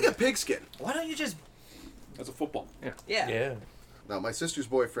god. I want to get pig skin. Why don't you just... That's a football. Yeah. Yeah. Now, my sister's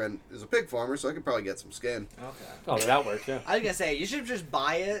boyfriend is a pig farmer, so I could probably get some skin. Okay. Oh, that works. Yeah. I was gonna say, you should just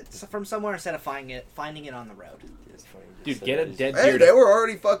buy it from somewhere instead of finding it on the road. It's funny you just Dude, said get a that. dead Hey, deer. they were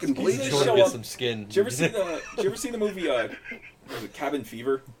already fucking Excuse bleeding. me? Just want to Show get up. some skin. Did you ever see the movie was it Cabin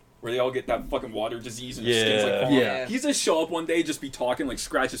Fever? Where they all get that fucking water disease and their skin's like Yeah. falling Yeah. off? He's just show up one day, just be talking, like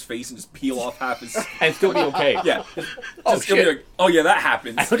scratch his face and just peel off half his. And still be okay. Yeah. Oh, Just gonna be shit. like, oh yeah, that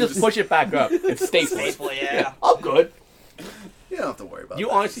happens. I'll just push it back up. It's staple. Staple, yeah. I'm good. You don't have to worry about You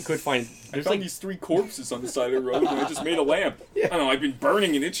that. honestly could find. I There's found like these 3 corpses on the side of the road, and I just made a lamp. I don't know. I've been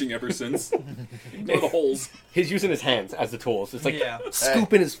burning and itching ever since. Ignore the holes. he's using his hands as the tools. It's like Yeah.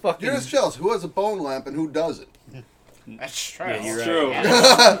 scooping his fucking. You're just jealous. Who has a bone lamp and who doesn't? That's true. Yeah, you're It's right. true.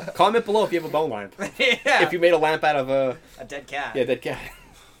 Yeah. Comment below if you have a bone lamp. Yeah. If you made a lamp out of a A dead cat. dead cat.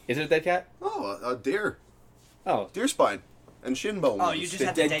 Is it a dead cat? Oh, a deer. Oh. Deer spine. And shin bone. Oh, you just The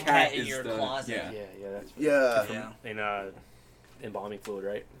have the dead dead cat cat in is your the- closet. yeah. Yeah, that's Yeah. Yeah. in embalming fluid,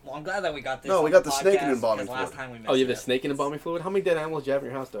 right? Well, I'm glad that we got this. No, on we got the the snake in podcast, embalming 'cause last fluid. time we Oh, you have the missed snake in embalming fluid? How many dead animals do you have in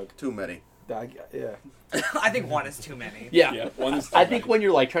your house, Doug? Too many. Yeah. it. I think one is too many. Yeah. Yeah. One is I think when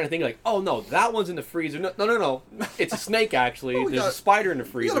you're like trying to think like, oh no, that one's in the freezer. No. It's a snake actually. Oh, we There's a got- spider in the We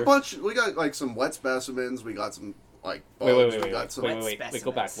freezer. got a bunch. We got like some wet specimens. We got some like bugs. Wait. We got some Wet Wait. Go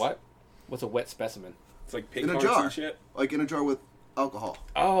specimens. back. What? What's a wet specimen? It's like pig in a hearts jar. and shit. Like in a jar with alcohol.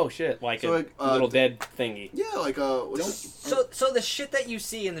 Oh shit! Like So, a like, little dead thingy. Yeah, like what's Don't- it? So the shit that you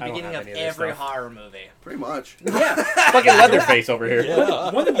see in the I don't beginning have of any of this every stuff. horror movie. Pretty much. Yeah. Fucking Leatherface over here.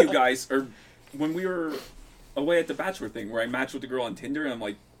 One of you guys, or when we were away at the bachelor thing, where I matched with the girl on Tinder, and I'm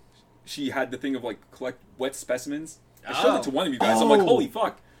like, she had the thing of like collect wet specimens. I showed Oh. it to one of you guys. I'm like, Oh. holy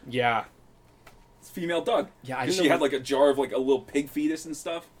fuck, Yeah. it's female Doug. Yeah, I Because didn't she know had like a jar of like a little pig fetus and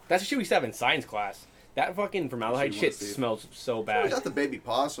stuff. That's the shit we used to have in science class. That fucking formaldehyde Actually, shit wanna see it. smells so We bad. got the baby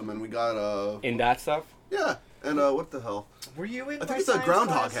possum, and we got In that stuff? yeah, and what the hell? Were you in? I my think it's a science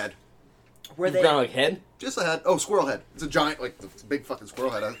groundhog class? head. Were they? Ground like head? Just a head. Oh, squirrel head. It's a giant, like it's a big fucking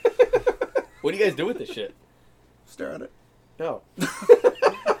squirrel head. What do you guys do with this shit? Stare at it. No.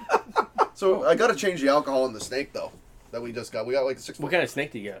 So I got to change the alcohol in the snake though. That we just got. We got like a 6 What foot kind of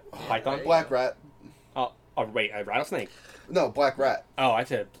snake do you get? Python? black rat. Oh, wait, a rattlesnake? No, black rat. Oh, I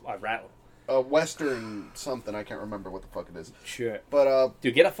said a rattle. Western something. I can't remember what the fuck it is. Shit. But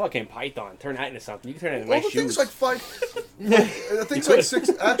Dude, get a fucking python. Turn that into something. You can turn it into well, nice the thing's shoes. like 5. The thing's You like could. 6.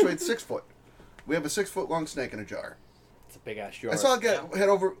 Actually, it's 6 foot. We have a 6 foot long snake in a jar. It's a big ass jar. I saw it get hit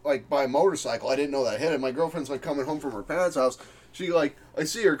over like by a motorcycle. I didn't know that hit it. My girlfriend's like coming home from her parents' house. She like I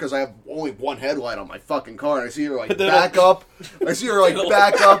see her because I have only one headlight on my fucking car, and I see her like back up. I see her like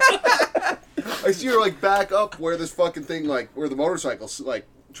back up. I see her like back up where this fucking thing like where the motorcycle like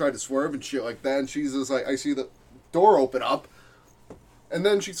tried to swerve and shit like that. And she's just like I see the door open up, and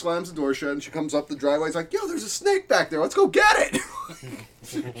then she slams the door shut and she comes up the driveway. It's like, yo, there's a snake back there. Let's go get it.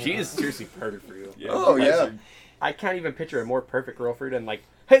 She is seriously perfect for you. Yeah, Oh, you guys yeah. are- I can't even picture a more perfect girl for you than like,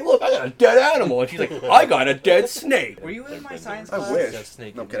 hey, look, I got a dead animal. And she's like, I got a dead snake. Were you in my science I class? wish. That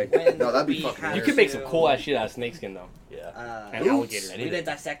snake No, I'm in kidding. When No, that'd be we fucking had You weird. could make some to, cool ass shit out of snakeskin, though. Yeah. And Oops. alligator. We Anything. did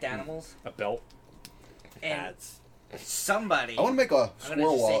dissect animals, A belt. and Hats. somebody. I want to make a I'm gonna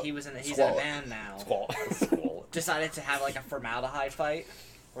squirrel just say wallet. he's in a Swallow. van now. Squall. Swallow. Decided to have like a formaldehyde fight,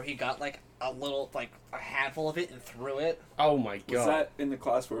 where he got like a little, like a handful of it and threw it. Oh my Was god. that in the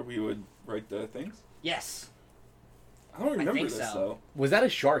class where we would write the things? Yes. I don't remember think this so. though. Was that a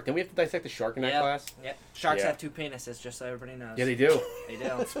shark? Didn't we have to dissect a shark in that Yep. class? Yep. Sharks Yeah. have 2 penises, just so everybody knows. Yeah, they do. They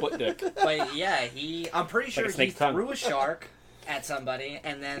do. Split dick. But yeah, I'm pretty Like sure a he snake's tongue. threw a shark at somebody,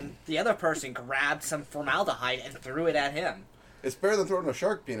 and then the other person grabbed some formaldehyde and threw it at him. It's better than throwing a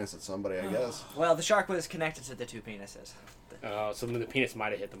shark penis at somebody, I guess. Well, the shark was connected to the 2 penises. So the penis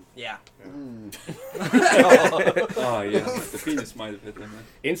might have hit them. Yeah. Oh yeah, the penis might have hit them. Man.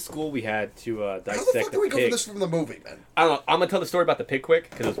 In school, we had to How the dissect fuck the do we go from pig. this from the movie, man? I don't know. I'm gonna tell the story about the pig quick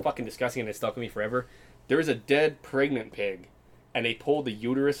because it was fucking disgusting and it stuck with me forever. There was a dead pregnant pig, and they pulled the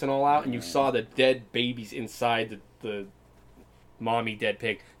uterus and all out, and you saw the dead babies inside the mommy dead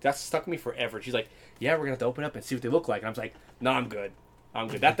pig. That stuck with me forever. She's like, "Yeah, we're gonna have to open up and see what they look like." And I was like, "No, I'm good. I'm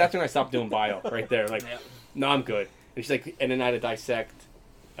good." That's when I stopped doing bio right there. Like, Yep. "No, I'm good." And she's like, and then I had to dissect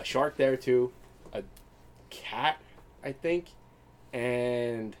a shark there too, a cat, I think,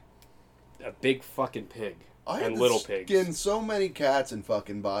 and a big fucking pig. I had And to little skin pigs. so many cats in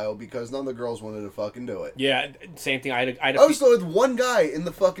fucking bio because none of the girls wanted to fucking do it. Yeah, same thing. I had I was with one guy in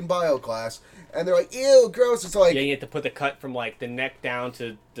the fucking bio class, and they're like, "Ew, gross." It's like, yeah, you have to put the cut from like the neck down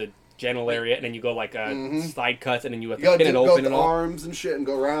to the general area, and then you go like side cuts, and then you have You to gotta pin it go open the and all. arms and shit and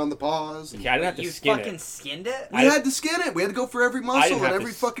go around the paws. Yeah, I didn't have to You skin fucking it. skinned it? We had to skin it. We had to go for every muscle didn't and have to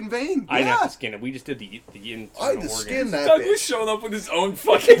every s- fucking vein. I didn't yeah. have to skin it. We just did the internal I had to organs. skin that Doug was bitch. showing up with his own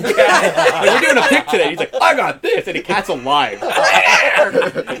fucking cat. Like, we're doing a pic today. He's like, I got this, and the cat's alive.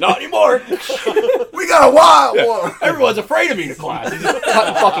 Not anymore. We got a wild one. Everyone's afraid of me in the class. He's just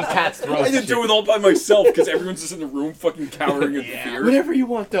cutting fucking cats' throats. I and didn't do shit. it all by myself because everyone's just in the room fucking cowering in fear. Whatever you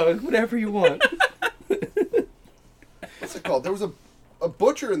want, Doug. Whatever you want. What's it called? There was a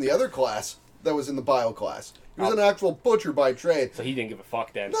butcher in the other class that was in the bio class. He was an actual butcher by trade. So he didn't give a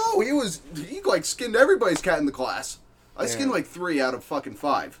fuck then. No, he like skinned everybody's cat in the class. I skinned like 3 out of fucking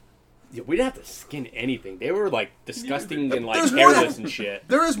 5. Yeah, we didn't have to skin anything. They were like disgusting and like There's more hairless than- and shit.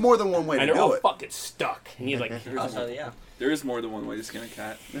 There is more than one way And to they're do all it. fucking stuck. And he's like, here's Also, yeah. There is more than one way to skin a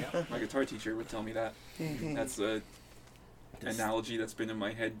cat. My guitar teacher would tell me that. That's a analogy that's been in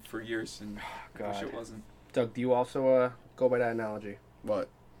my head for years, and I wish God. it wasn't. Doug, do you also go by that analogy? What?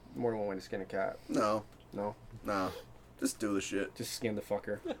 More than one way to skin a cat. No. No? No. Just do the shit. Just skin the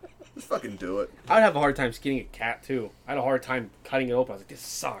fucker. Just fucking do it. I'd have a hard time skinning a cat too. I had a hard time cutting it open. I was like, this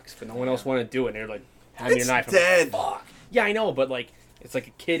sucks, but no one else wanted to do it. And they're like, hand me It's a knife. I'm dead. like, fuck. Yeah, I know, but like, it's like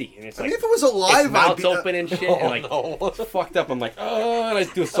a kitty, and it's I like mean, if it was alive, its I'd mouth's be. open and shit, and like it's fucked up. I'm like, oh, and I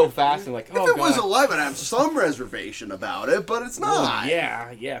just do it so fast, and like, If oh it was god. alive, I'd have some reservation about it, but it's Well, not.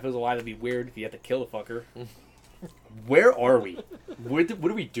 yeah. If it was alive, it'd be weird if you had to kill the fucker. Where are we? What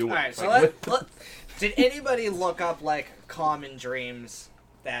are we doing? Alright, so Like, did anybody look up, like, common dreams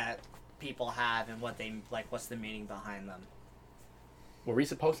that people have and what they, like, what's the meaning behind them? were we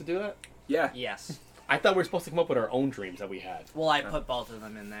supposed to do that? Yeah. Yes. I thought we were supposed to come up with our own dreams that we had. Well, I put both of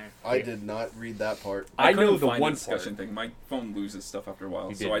them in there. I did not read that part. I know couldn't the find one discussion thing. My phone loses stuff after a while,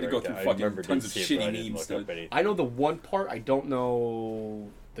 You so did I had to go write through that. I fucking remember tons of did see it, but I shitty didn't memes. look up To... anything. I know the one part. I don't know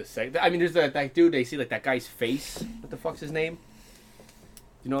the second. I mean, there's that dude. They see like that guy's face. What the fuck's his name?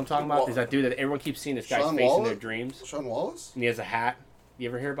 You know what I'm talking about? There's that dude that everyone keeps seeing this guy's Sean face in Wallace? their dreams, Sean Wallace? and he has a hat. You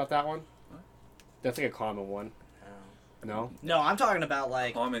ever hear about that one? That's like a common one. No. No, I'm talking about,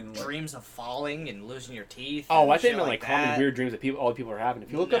 like, Common, like- dreams of falling and losing your teeth. Oh, and I think shit they're like common that. weird dreams that all the people are having.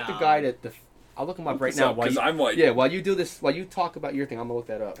 If you look up the No. guy that I'll look him up right now. Because I'm like, While you do this, while you talk about your thing, I'm gonna look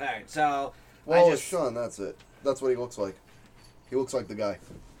that up. Alright, so, Wallace Sean, that's it. That's what he looks like. He looks like the guy.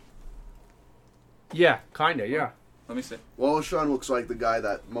 Yeah, kinda. Yeah. let me see. Wallace Shawn looks like the guy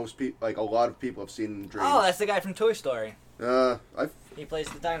that most people, like a lot of people have seen in dreams. Oh, that's the guy from Toy Story. I He plays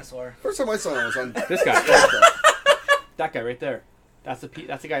the dinosaur. first time I saw him was on This guy. That guy right there. That's the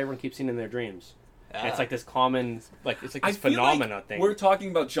guy everyone keeps seeing in their dreams. And it's like this common, like it's like I this feel phenomena like thing. we're talking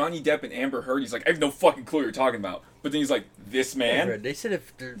about Johnny Depp and Amber Heard. He's like, I have no fucking clue what you're talking about. But then he's like, this man. Yeah, they said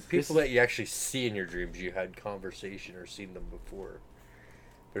if there are people that you actually see in your dreams, you had conversation or seen them before.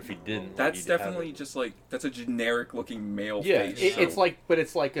 But if you didn't, That's you'd definitely haven't. just like, that's a generic looking male Yeah, face. it's so- like, but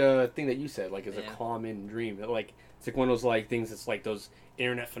it's like a thing that you said, like it's Yeah. a common dream. Like it's like one of those like things. That's like those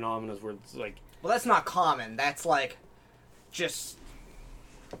internet phenomena where it's like Well, that's not common. That's, like, just,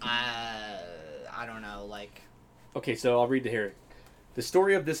 I don't know, like... okay. So I'll read it here. The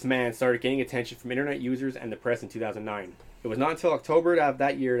story of this man started gaining attention from internet users and the press in 2009. It was not until October of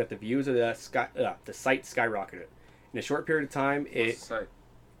that year that the views of the site skyrocketed. In a short period of time, it Sorry.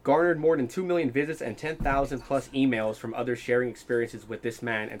 garnered more than 2 million visits and 10,000 plus emails from others sharing experiences with this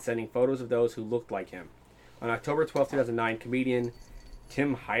man and sending photos of those who looked like him. On October 12, 2009, comedian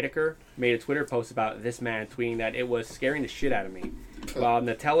Tim Heidecker made a Twitter post about this man, tweeting that it was scaring the shit out of me. While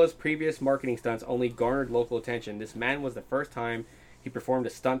Nutella's previous marketing stunts only garnered local attention, this man was the first time he performed a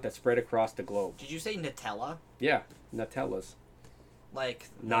stunt that spread across the globe. Did you say Nutella? Yeah, Nutella's. Like,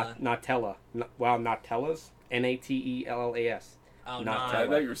 Nutella. Nutella's? Natellas. Oh, not not... I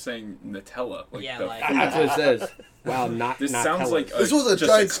thought you were saying Nutella. Like Yeah, the like- That's what it says. Wow, not This Nutella's. sounds like This was a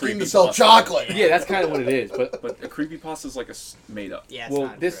just giant scheme to creepypasta. sell chocolate. Yeah, that's kind of what it is. But But a creepypasta is like made up. Yeah, it's well,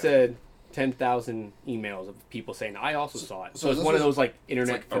 not this true. said 10,000 emails of people saying I also saw it. So, so it's this one of was- those like It's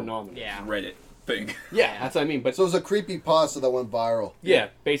internet like a phenomena. Yeah. Reddit thing. Yeah, that's what I mean. But So it was a creepy pasta that went viral. yeah,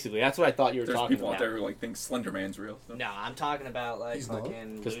 basically, that's what I thought you were There's talking people out about. there who like think Slender Man's real. So. No, I'm talking about, like, He's not.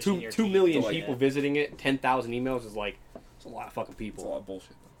 fucking Because losing 2 your 2 teeth million and people shit. visiting it, 10,000 emails is like it's a lot of fucking It's a people. lot of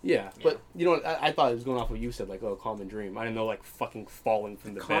bullshit. Yeah, but you know what? I thought it was going off what you said, like common dream. I didn't know like fucking falling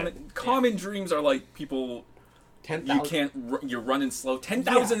from the bed. Common dreams are like people 10,000. you can't. You're running slow.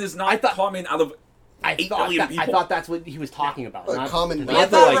 10,000 Yeah. is not I thought- common out of. I 8 thought, million I people. thought that's what he was talking about. A not, common not Yeah,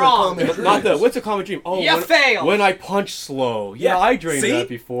 the, that's like, wrong. not the what's a common dream? Oh, You when, failed. when I punch slow. Yeah, Yeah, I dreamed see? that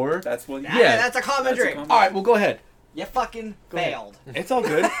before. That's what. Yeah, Yeah. that's a common That's a dream. common- All right, well, go ahead. You fucking failed. It's all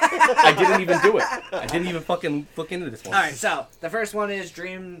good. I didn't even do it. I didn't even fucking look into this one. All right, so the first one is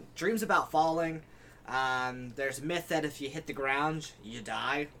dreams about falling. There's a myth that if you hit the ground, you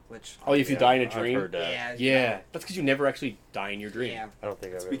die, which Oh, if you die in a I've dream? heard that. yeah, Yeah. That's because you never actually die in your dream. yeah. I don't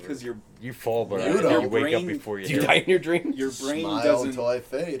think I've Because ever. your You fall, but You you, don't. wake up Brain- before you Do you hit. die in your dream? your brain Smile doesn't. until I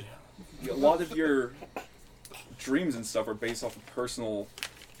fade. A lot of your dreams and stuff are based off of personal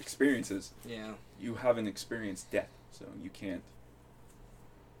experiences. Yeah. You haven't experienced death, so you can't.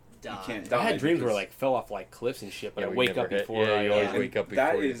 Die. You can't I die. had dreams where because like fell off like cliffs and shit, but Yeah, I we wake never up hit. before Yeah, you always Yeah. wake up before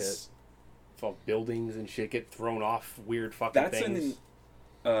that you is fall buildings and shit, get thrown off weird fucking that's things.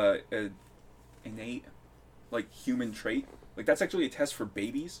 an innate like human trait. Like that's actually a test for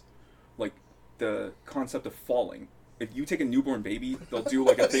babies. Like the concept of falling. If you take a newborn baby, they'll do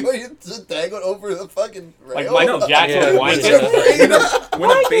like a thing. So you just dangle over the fucking Like rail? Michael Jackson Yeah. winds Get up. afraid.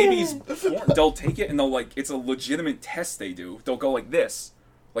 When a baby's born, they'll take it and they'll like it's a legitimate test they do. They'll go like this,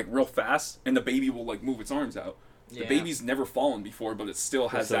 like real fast, and the baby will like move its arms out. Yeah. The baby's never fallen before, but it still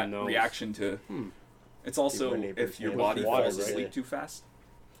has still that knows. reaction to. Hmm. It's also Keep my neighbor's if your name body with water, falls right? asleep too fast.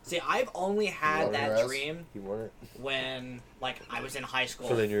 See, I've only had Water that has- dream You want it? when, like, I was in high school,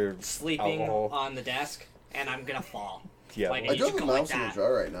 So then you're sleeping alcohol. on the desk, and I'm gonna fall. Yeah. Like, I you do have just a go like mouse in the that.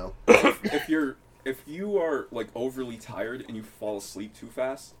 jar right now. If you are like overly tired and you fall asleep too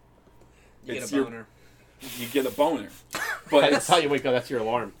fast, You get it's a your- boner. you get a boner. But That's it's, how you wake up. That's your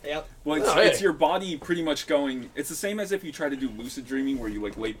alarm. Yep. well, it's, Oh, hey. it's your body pretty much going. It's the same as if you try to do lucid dreaming, where you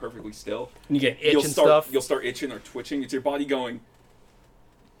like lay perfectly still. And you get itch You'll and start stuff. you'll start itching or twitching. It's your body going.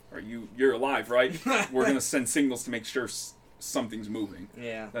 You're alive, right? We're gonna send signals to make sure something's moving.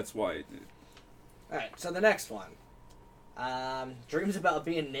 Yeah. That's why. Alright, so the next one. Dreams about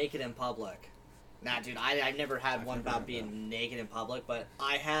being naked in public. Nah, dude, I've never had one about being naked in public, but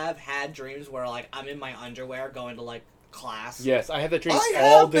I have had dreams where, like, I'm in my underwear going to, like, class. Yes, I have that dream I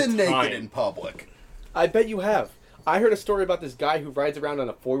all have the been time. naked in public. I bet you have. I heard a story about this guy who rides around on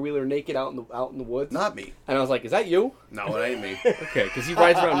a 4-wheeler naked out in the woods. Not me. And I was like, is that you? No, it ain't me. Okay, because he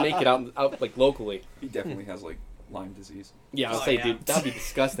rides around naked out like locally. He definitely has like Lyme disease. Yeah, I'll Oh, say, yeah. dude, that'd be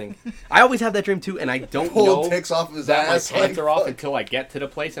disgusting. I always have that dream too, and I don't Pulled know ticks off of his that my ass. pants like, are off fuck. until I get to the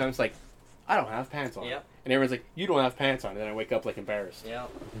place, and I'm just like, I don't have pants on. Yep. And everyone's like, you don't have pants on, and then I wake up like embarrassed. Yeah.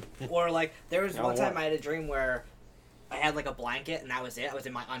 Or, like, there was I one don't time want- I had a dream where I had, like, a blanket, and that was it. I was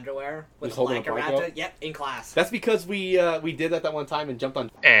in my underwear with Just a holding a blanket blanket wrapped it. Yep, in class. That's because we did that one time and jumped on.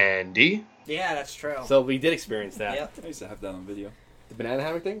 Andy. Yeah, that's true. So we did experience that. Yep. I used to have that on video. The banana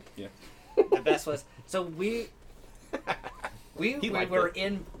hammock thing. The best was... So we He liked were it.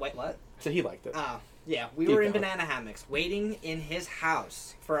 in... Wait, what? So he liked it. Yeah, we Deep were in down. banana hammocks, waiting in his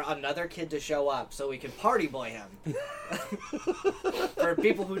house for another kid to show up so we could party boy him. For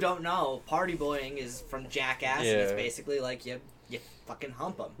people who don't know, party boying is from Jackass, and it's Yeah. basically like you fucking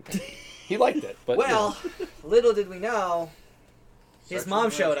hump him. He liked it, but Well, little did we know, his mom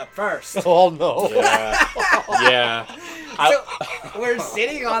showed up first. Oh no. yeah, yeah. So we're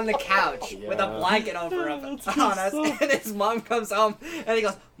sitting on the couch with a Yeah. blanket over on us, and his mom comes home and he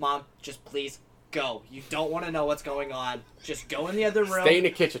goes, "Mom, just please go. You don't want to know what's going on. Just go in the other room." Stay in the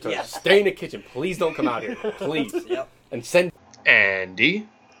kitchen, Tosh. Yeah. Stay in the kitchen. Please don't come out here. Please. Yep. And send Andy.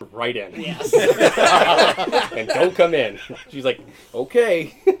 right in. Yes. And don't come in. She's like,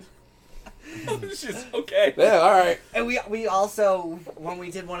 okay. It's just okay. Yeah, all right. And we also, when we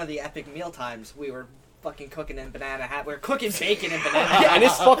did one of the epic meal times, we were fucking cooking in banana hat. We were cooking bacon in banana hat. Yeah, and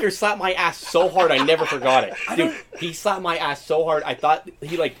this fucker slapped my ass so hard I never forgot it. Dude, he slapped my ass so hard I thought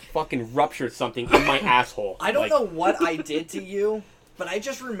he like fucking ruptured something in my asshole. I don't Like, know what I did to you, but I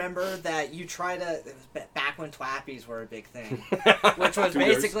just remember that you try to, it was back when twappies were a big thing, which was Dude,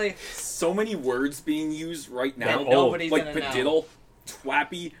 there's basically, so many words being used right now. that nobody's Like gonna know. padiddle,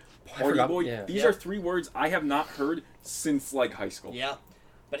 twappy, party forgot- boy. yeah. These Yep. are 3 words I have not heard since like high school. Yep.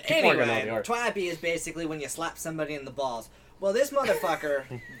 But People aren't gonna know anyway, what they are. twappy is basically when you slap somebody in the balls. Well, this motherfucker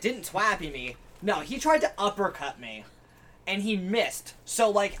didn't twappy me. No, he tried to uppercut me, and he missed. So,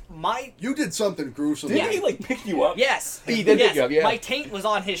 like, my... You did something gruesome. Didn't Yeah. he like pick you up? Yes. He did yes, pick you up, yeah. My taint was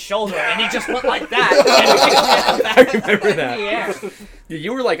on his shoulder, and he just went like that. And I remember that. Yeah.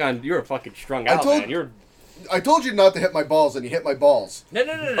 You were like you were fucking strung I out, told- man. You're I told you not to hit my balls, and you hit my balls. No.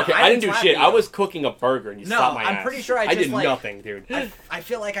 okay. I didn't do twap shit. you. I was cooking a burger and you No, slapped my I'm ass. pretty sure I I just, did like- nothing, dude. I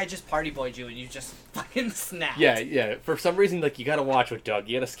feel like I just party boyed you, and you just fucking snapped. Yeah. For some reason, like you gotta watch with Doug.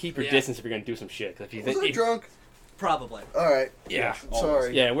 You gotta keep your Yeah. distance if you're gonna do some shit. 'Cause if you Was I drunk? Probably. All right. yeah.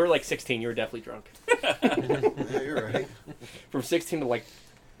 Sorry. Yeah, we're like 16. You were definitely drunk. Yeah, you're right. From 16 to like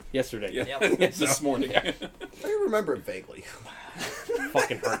yesterday. Yeah. Yep. This morning. I remember it vaguely.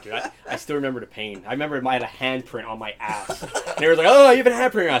 Fucking hurt, dude. I still remember the pain. I remember I had a handprint on my ass. And they were like, "Oh, you have a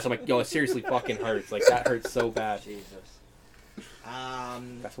handprint on your ass." I'm like, "Yo, it seriously fucking hurts. Like that hurts so bad." Jesus.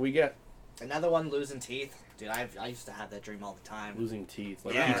 That's what we get. Another one, losing teeth. Dude, I used to have that dream all the time. Losing teeth,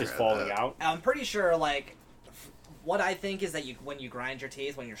 like Yeah. teeth just falling out. I'm pretty sure, like, what I think is that when you grind your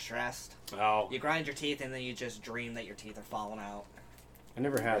teeth when you're stressed, Oh, you grind your teeth and then you just dream that your teeth are falling out. I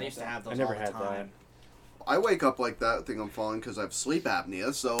never had. I used to have those I never all the had time. I wake up like that, think I'm falling because I have sleep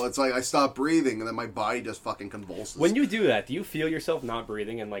apnea. So it's like I stop breathing and then my body just fucking convulses. When you do that, do you feel yourself not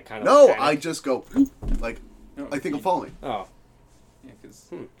breathing and like kind of? no, panic? I just go like No, I think I'm falling. Oh, Yeah, because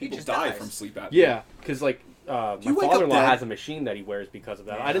He people just die dies. from sleep apnea. yeah, because like my you wake up father-in-law dead? has a machine that he wears because of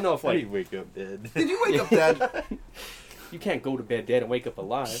that. Yeah. I didn't know if How do like you wake up dead? Did you wake up dead? you can't go to bed dead and wake up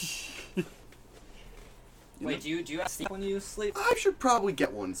alive. Wait, do you have sleep when you sleep? I should probably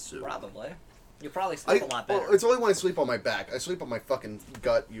get one soon. Probably. You probably sleep a lot better. Well, it's only when I sleep on my back. I sleep on my fucking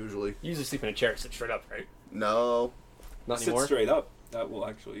gut usually. You usually sleep in a chair, sit straight up, right? No. Not Sit anymore. straight up. That will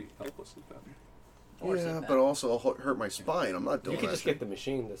actually help with sleep apnea. Or yeah, sleep but also I'll hurt my spine. I'm not doing You could that. just get the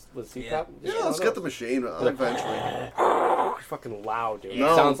machine. The CPAP. Yeah. Yeah, let's get the machine eventually. It's fucking loud, dude.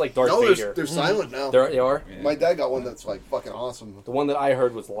 No, It sounds like Darth no, Vader. they're silent now. They are. Yeah. My dad got one that's like fucking awesome. The one that I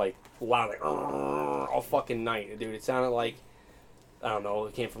heard was like loud, like all fucking night, dude. It sounded like I don't know.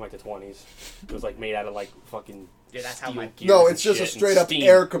 It came from like the 20s. It was like made out of like fucking. Dude, that's how steel my- gears No, and it's just a shit and straight up steam.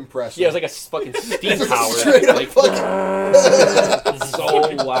 air compressor. Yeah, it was like a fucking steam It's a power. straight up Like, fucking- so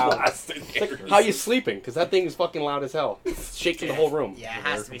loud. Blasted It's like, airs. how you sleeping? Because that thing is fucking loud as hell. It's shaking the whole room. Yeah, it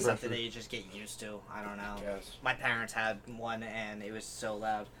has to be something that you just get used to. I don't know. Yes. My parents had one and it was so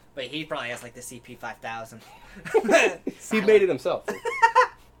loud. But he probably has like the CP5000. He made it himself.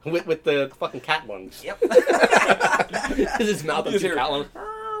 with the fucking cat lungs. Yep. His mouth is Yes, a sir. cat lung.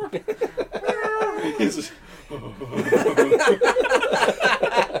 He's just-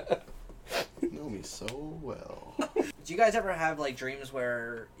 You know me so well. Do you guys ever have like dreams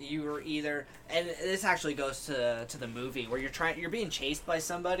where you were either, and this actually goes to the movie where you're being chased by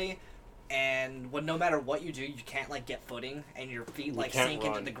somebody, and no matter what you do, you can't like get footing, and your feet like can't sink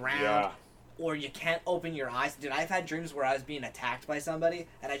into run. the ground, Yeah. or you can't open your eyes. Dude, I've had dreams where I was being attacked by somebody,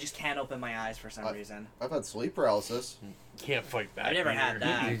 and I just can't open my eyes for some reason. I've had sleep paralysis. Can't fight back. I've never had either.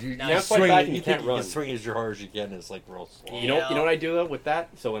 that. You No. Can't fight swing back it, and you can't think you run. can swing as hard as you can. It's like real slow. You know what I do though with that?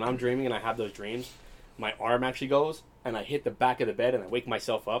 So when I'm dreaming and I have those dreams, my arm actually goes and I hit the back of the bed and I wake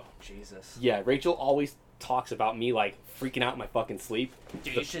myself up. Jesus. Yeah, Rachel always talks about me like freaking out in my fucking sleep.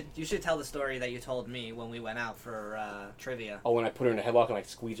 Dude, you should tell the story that you told me when we went out for trivia. Oh, when I put her in a headlock and I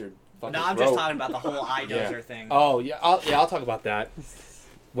squeeze her fucking No, I'm throat. just talking about the whole eye Yeah. dozer thing. Oh yeah, I'll talk about that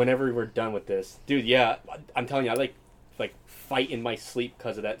whenever we're done with this, dude. Yeah, I'm telling you, I like fight in my sleep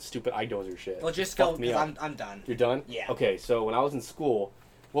because of that stupid eye dozer shit. Well, just go Fucked me because up. I'm done. You're done? Yeah. Okay, so when I was in school,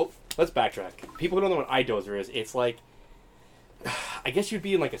 well, let's backtrack. People who don't know what eye dozer is, it's like, I guess you'd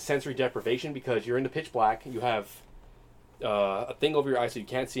be in like a sensory deprivation because you're in the pitch black. You have a thing over your eye so you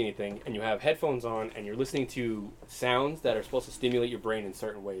can't see anything, and you have headphones on, and you're listening to sounds that are supposed to stimulate your brain in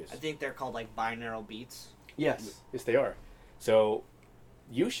certain ways. I think they're called like binaural beats. Yes, they are. So,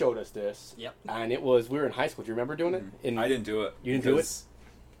 you showed us this, Yep. and it was we were in high school. Do you remember doing it? I didn't do it. You didn't do it?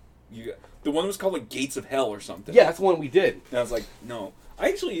 because the one was called like Gates of Hell or something. Yeah, that's the one we did. And I was like, no.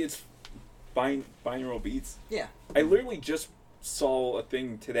 It's binaural beats. Yeah. I literally just saw a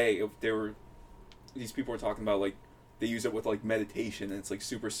thing today of these people were talking about like they use it with like meditation and it's like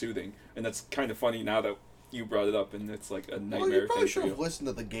super soothing, and that's kind of funny now that you brought it up and it's like a Well, nightmare you probably thing should for have you. listened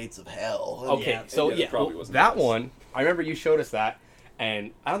to the Gates of Hell. Okay, Yeah, so yeah, yeah, it probably well, wasn't that this. one, I remember you showed us that,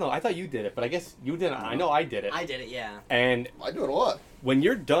 and I don't know, I thought you did it, but I guess you didn't. I know I did it. I did it, yeah. And I do it a lot. when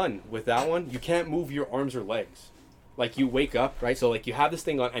you're done with that one, you can't move your arms or legs. Like you wake up, right? So like you have this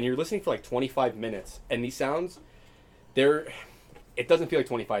thing on, and you're listening for like 25 minutes, and these sounds, it doesn't feel like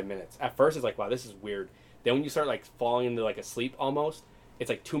 25 minutes. At first, it's like, wow, this is weird. Then when you start like falling into like a sleep almost, it's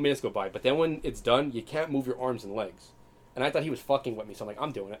like 2 minutes go by. But then when it's done, you can't move your arms and legs. And I thought he was fucking with me, so I'm like,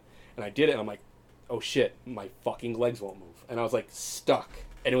 I'm doing it. And I did it, and I'm like, oh shit, my fucking legs won't move. And I was like stuck.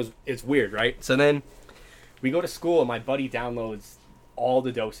 And it's weird, right? So then we go to school, and my buddy downloads all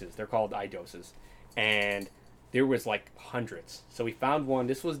the doses. They're called iDoses. And there was like hundreds. So we found one.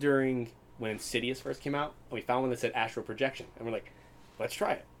 This was during when Insidious first came out. And we found one that said astral projection. And we're like, let's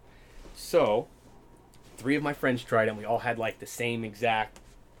try it. So 3 of my friends tried it, and we all had like the same exact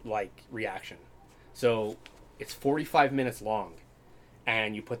like reaction. So it's 45 minutes long,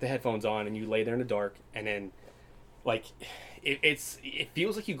 and you put the headphones on and you lay there in the dark, and then like it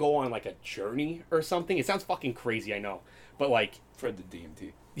feels like you go on like a journey or something. It sounds fucking crazy, I know, but like Fred the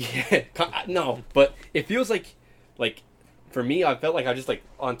DMT. yeah, no, but it feels like for me, I felt like I was just like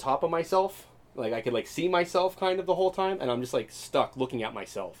on top of myself. Like I could like see myself kind of the whole time, and I'm just like stuck looking at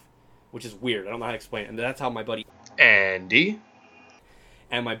myself, which is weird. I don't know how to explain it. And that's how my buddy Andy.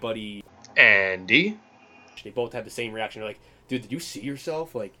 and my buddy, Andy. they both had the same reaction. They're like, dude, did you see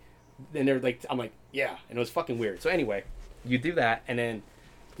yourself? Like, and they're like, I'm like, yeah. And it was fucking weird. So anyway, you do that, and then,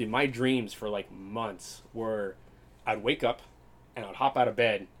 dude, my dreams for like months were, I'd wake up, and I'd hop out of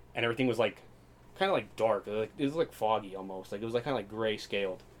bed, and everything was like, kind of like dark. It was like foggy almost. Like it was like kind of like gray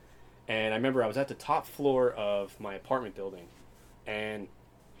scaled. And I remember I was at the top floor of my apartment building, and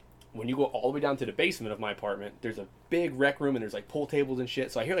when you go all the way down to the basement of my apartment, there's a big rec room, and there's like pool tables and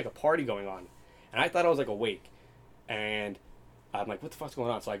shit. So I hear like a party going on, and I thought I was like awake, and I'm like, what the fuck's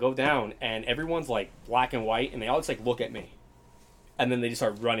going on? So I go down, and everyone's like black and white, and they all just like look at me, and then they just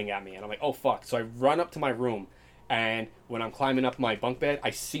start running at me, and I'm like, oh fuck. So I run up to my room, and when I'm climbing up my bunk bed,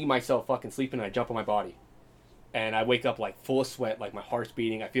 I see myself fucking sleeping, and I jump on my body, and I wake up like full of sweat, like my heart's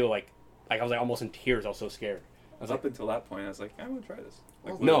beating. I feel like I was like almost in tears. I was so scared. I was Up like, until that point, I was like, I want to try this.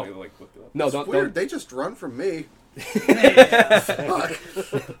 Like, No. literally, like, looked it up. no, It's don't. weird. They just run from me.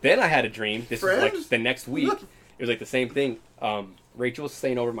 Then I had a dream. This was like Friends? the next week. It was like the same thing. Rachel was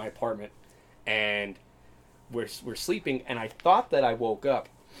staying over at my apartment, and we're sleeping, and I thought that I woke up,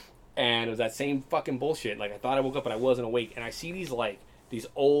 and it was that same fucking bullshit. Like I thought I woke up, but I wasn't awake, and I see these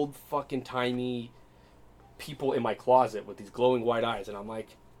old fucking tiny people in my closet with these glowing white eyes, and I'm like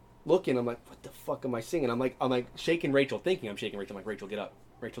looking. I'm like, what the fuck am I seeing? And I'm like shaking Rachel, thinking I'm shaking Rachel. I'm like, Rachel, get up,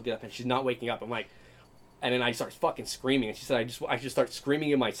 and she's not waking up. I'm like. And then I start fucking screaming, and she said I just start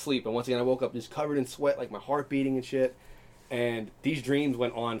screaming in my sleep. And once again, I woke up just covered in sweat, like my heart beating and shit. And these dreams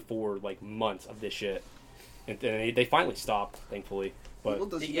went on for like months of this shit, and then they finally stopped, thankfully. But Well,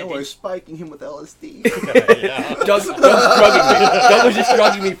 does he Yeah, know did- I was spiking him with LSD? Yeah. Doug drugging me. Doug was just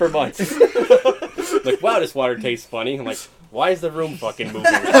drugging me for months. Like, wow, this water tastes funny. I'm like, why is the room fucking moving?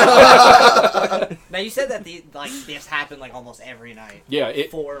 Now you said that this happened like almost every night Yeah,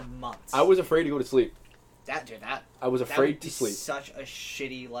 for months. I was afraid to go to sleep. that I was that would afraid be to sleep. such a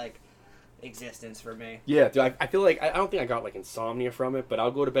shitty like existence for me. Yeah, dude, I feel like I don't think I got like insomnia from it, but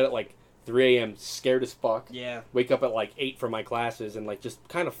I'll go to bed at like 3 a.m. scared as fuck. Yeah. Wake up at like 8 for my classes and like just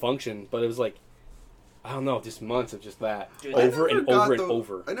kind of function, but it was like I don't know, just months of just that Dude, over I never and got over and those-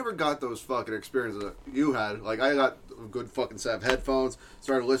 over. I never got those fucking experiences that you had. Like, I got a good fucking set of headphones,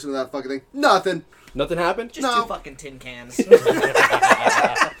 started listening to that fucking thing. Nothing. Nothing happened. Just No. two fucking tin cans.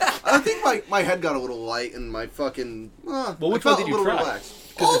 I think my head got a little light and my fucking... Well, I which felt one did a you little try? relaxed.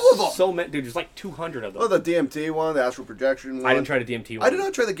 'Cause All there's of them! So many, dude. There's like 200 of them. Oh, the DMT one, the astral projection one. I didn't try the DMT one. I did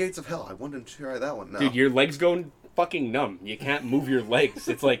not try the Gates of Hell. I wanted to try that one. No. Dude, your legs go fucking numb. You can't move your legs.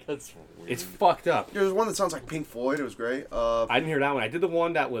 It's like That's weird. it's fucked up. There's one that sounds like Pink Floyd. It was great. I didn't hear that one. I did the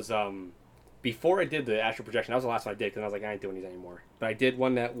one that was before I did the astral projection. That was the last one I did because I was like I ain't doing these anymore. But I did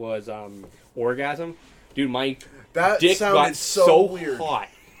one that was orgasm. Dude, my that dick sounded got so weird. hot.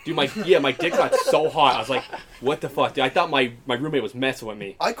 Dude, my dick got so hot. I was like, what the fuck? Dude, I thought my roommate was messing with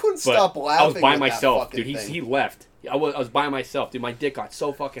me. I couldn't But stop laughing. I was by with myself, that fucking dude. thing. He left. I was by myself, dude. My dick got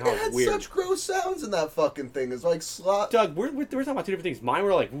so fucking hot. It It had was weird. such gross sounds in that fucking thing. It's like slot. Doug, we're talking about two different things. Mine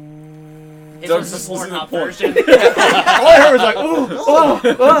were like, It Doug's was the just listening to Pornhub porn. version. all I heard was like,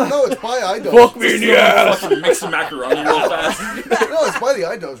 oh, No, it's by iDose. fuck me in the ass. Fucking mix some macaroni real fast. No, it's by the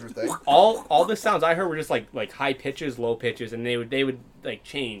iDozer thing. All the sounds I heard were just like high pitches, low pitches, and they would like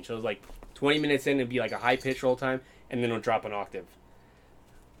change. So it was like 20 minutes in, it'd be like a high pitch all the time, and then it would drop an octave.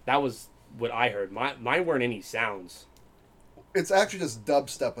 That was what I heard. Mine weren't any sounds. It's actually just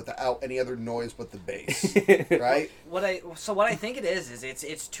dubstep without any other noise but the bass, right? What I think it is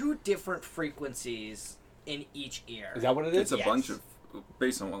it's two different frequencies in each ear. Is that what it is? It's a Yes. bunch of,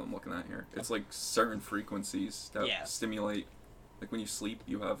 based on what I'm looking at here, it's like certain frequencies that Yeah. stimulate, like when you sleep,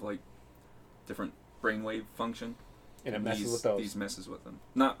 you have like different brainwave function. And it messes these, with those. These messes with them.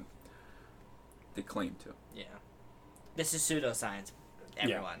 Not, they claim to. Yeah. This is pseudoscience,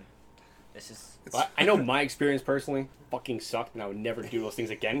 everyone. This is I know my experience personally fucking sucked, and I would never do those things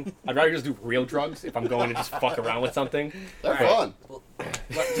again. I'd rather just do real drugs if I'm going to just fuck around with something. They're Alright. fun.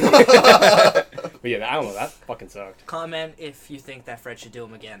 But yeah, I don't know. That fucking sucked. comment if you think that Fred should do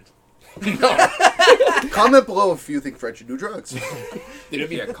them again. Comment below if you think Fred should do drugs. Dude, it'd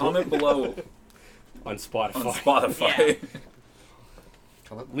be Yeah, comment below on Spotify. on Spotify.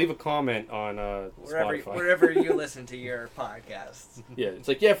 Leave a comment on Spotify. Wherever you listen to your podcasts. Yeah, it's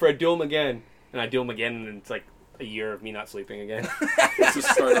like, yeah, Fred, do them again. And I do them again, and it's like a year of me not sleeping again. Let's just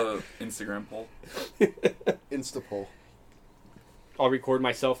start a Instagram poll. Instapoll. I'll record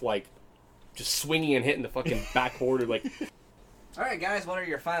myself, like, just swinging and hitting the fucking backboard or, like... All right, guys, what are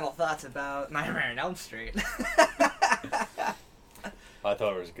your final thoughts about Nightmare on Elm Street? I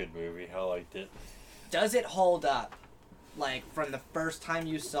thought it was a good movie. I liked it. Does it hold up, like, from the first time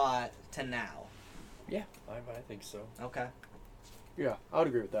you saw it to now? Yeah, I think so. Okay. Yeah, I would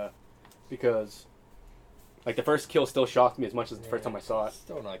agree with that. Because, like, the first kill still shocked me as much as the first time I saw it. It's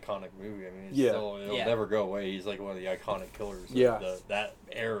still an iconic movie. I mean, it's Yeah. still, it'll Yeah. never go away. He's like one of the iconic killers of Yeah. that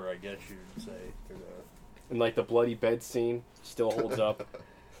era, I guess you would say. And, like, the bloody bed scene still holds up.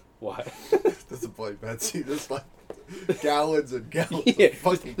 What? There's a bloody bed scene. There's like gallons and gallons Yeah, of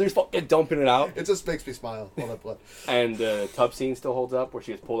fucking... there's fucking dumping it out. It just makes me smile, all that blood. And the tub scene still holds up, where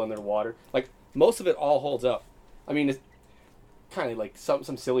she gets pulled under the water. Like, most of it all holds up. I mean, it's kind of like some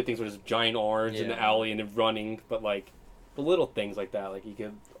silly things where there's a giant orange in the Yeah. alley and they're running, but, like, the little things like that, like, you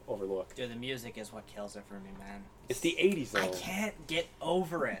could overlook. Dude, the music is what kills it for me, man. It's the 80s, though. I can't get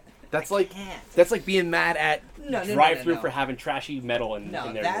over it. That's I like can't. that's like being mad at No, drive-thru no. for having trashy metal in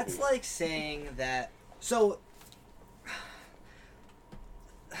No, their that's movie. like saying that. So,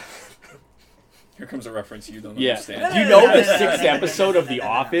 Here comes a reference you don't Yeah. understand. Do you know the sixth episode of The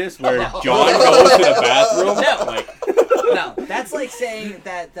Office where John goes to the bathroom? No. Like, no, that's like saying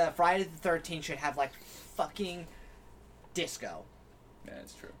that the Friday the 13th should have like fucking disco. Yeah,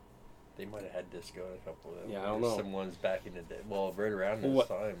 it's true. They might have had disco in a couple of them. Yeah, I don't There's know. Some ones back in the day. Well, right around this What?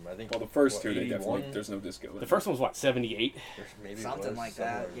 time. I think. Well, the first what, two, they 81? definitely, there's no disco. in the it. first one was what, 78? Maybe it Something was like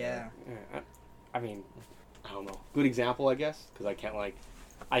that, somewhere yeah. there. I mean, I don't know. Good example, I guess, because I can't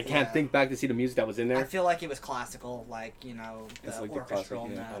Yeah. think back to see the music that was in I there. feel like it was classical, like, you know, the It's like the orchestral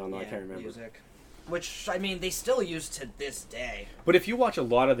classic, yeah. I don't know, I can't remember. music. Which, I mean, they still use to this day. But if you watch a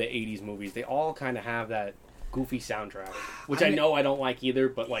lot of the 80s movies, they all kind of have that goofy soundtrack, which I I mean- know I don't like either,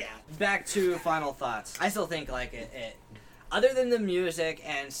 but, like, Yeah. Back to final thoughts. I still think, like, it other than the music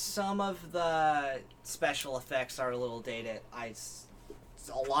and some of the special effects are a little dated,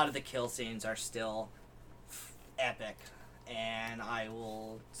 a lot of the kill scenes are still epic. And I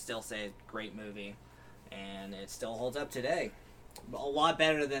will still say great movie. And it still holds up today. A lot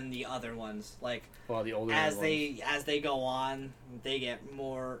better than the other ones. Like, well, the older as ones. they go on, they get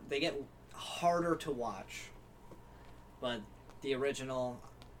harder to watch. But the original,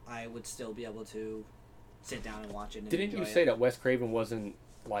 I would still be able to sit down and watch it. And Didn't enjoy you it. say that Wes Craven wasn't,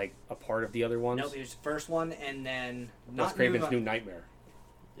 like, a part of the other ones? Nope, it was the first one, and then Wes Craven's New Nightmare.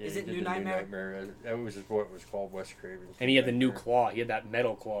 Yeah, Is he it did New the Nightmare? That was what it was called, Wes Craven. And he had the new claw. He had that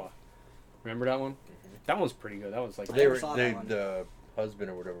metal claw. Remember that one? That one's pretty good. That was like... I They never were saw that one. the husband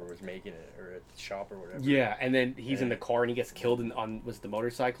or whatever was making it, or at the shop or whatever. Yeah, and then he's in Yeah. the car and he gets killed on the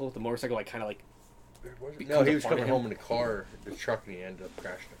motorcycle. The motorcycle, like, kind of like... No, becomes he a was part of coming him. home in the car, the truck, and he ended up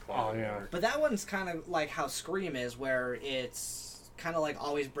crashing the car. Oh, yeah. But that one's kind of like how Scream is, where it's kind of like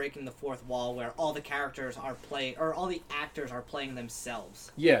always breaking the fourth wall, where all the characters are or all the actors are playing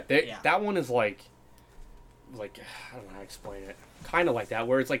themselves. Yeah, Yeah. that one is like... I don't know how to explain it. Kind of like that,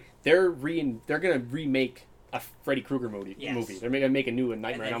 where it's like they're gonna remake a Freddy Krueger movie. Yes. They're gonna make a new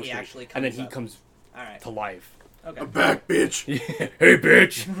Nightmare then on Elm he Street, actually and then comes he up. comes All right. to life. Okay. I'm back, bitch. Hey,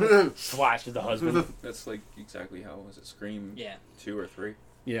 bitch! Slashes the husband. That's like exactly how was it? Scream Yeah. 2 or 3?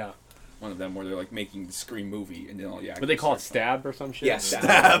 Yeah, One of them where they're like making the Scream movie and then all the actors. but they call it start Stab or some shit. Yeah,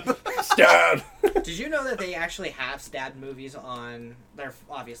 Stab. Stab. Did you know that they actually have stabbed movies on? They're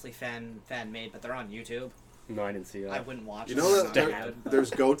obviously fan made, but they're on YouTube. No, I didn't see I that. wouldn't watch. You them. know that I there, haven't, but there's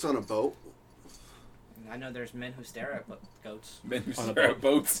goats on a boat? I know there's men who stare at goats. Men who On a stare at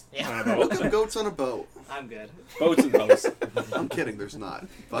boats. Yeah, Look at goats on a boat. I'm good. Boats and boats. I'm kidding, there's not.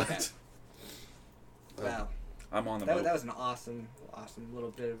 But Okay. Wow, I'm on the that boat. was an awesome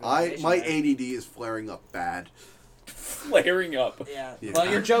little bit of my information there. ADD is flaring up bad. Flaring up. Yeah. Yeah.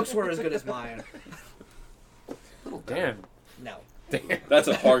 Well, your jokes were as good as mine. Little better. Damn. No. Damn. That's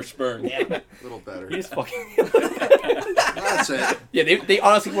a harsh burn. Yeah. Little better. He's fucking. That's it. Yeah, they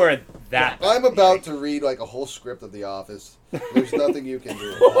honestly were that. I'm about to read like a whole script of The Office. There's nothing you can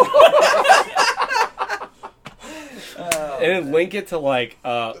do. And then link it to like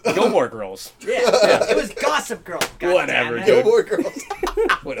Gilmore Girls. Yeah. It was Gossip Girl. God Whatever, damn it. dude. Gilmore Girls.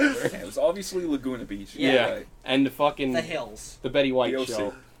 Whatever. Yeah, it was obviously Laguna Beach. Yeah. Yeah. And the fucking The Hills. the Betty White The OC.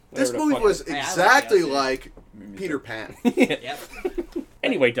 show. This Whatever the movie fuck- was Hey, I like exactly the OC. like Me Peter too. Pan. Yep.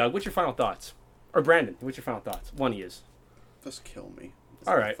 Anyway, Doug, what's your final thoughts? Or Brandon, what's your final thoughts? One he is. Just kill me. That's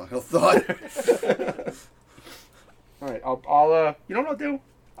All my right. Final thought. All right, I'll you know what I'll do?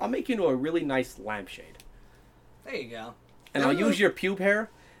 I'll make you into a really nice lampshade, There you go. and I'll use your pube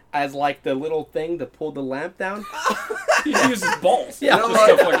hair as like the little thing to pull the lamp down. He uses balls. Yeah, Just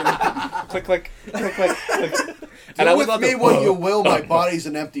like- stuff fucking- click, click, click, click, click. Do I was with about me to- what you will. My body's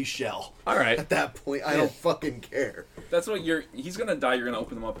an empty shell. All right. At that point, I don't fucking care. That's what he's gonna die. You're gonna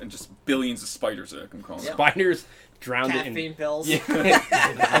open them up, and just billions of spiders are gonna come crawling. Yeah. out. Spiders, drowned it Caffeine in. pills. Yeah.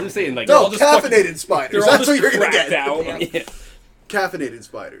 I was just saying like No, just fucking- caffeinated spiders. They're all That's just what you're gonna cracked get. out. Yeah. Caffeinated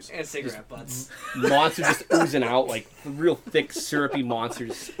spiders. And cigarette butts. Monster just oozing out, like real thick, syrupy monster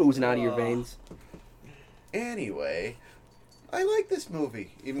just oozing out of your Oh. veins. Anyway, I like this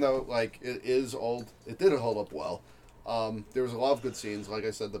movie, even though like it is old. It did hold up well. There was a lot of good scenes. Like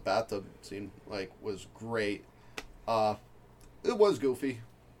I said, the bathtub scene like was great. It was goofy.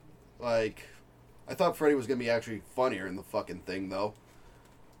 Like I thought Freddy was gonna be actually funnier in the fucking thing though.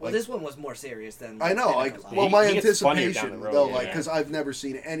 Well, Like- this one was more serious than. I know, like, Pinnacle's well, Eye. my He gets funnier anticipation, down the road, though, yeah. like, because I've never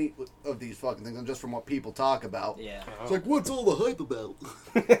seen any of these fucking things, and just from what people talk about. Yeah. It's like, what's all the hype about?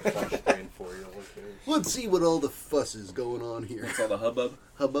 Watch 3 and 4, you'll look good. Let's see what all the fuss is going on here. What's all the hubbub?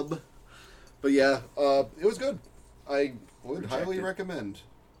 Hubbub. But yeah, it was good. I would highly Rejected. recommend.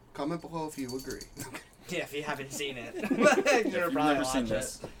 Comment below if you agree. Yeah, if you haven't seen it. If You're you've probably never seen watch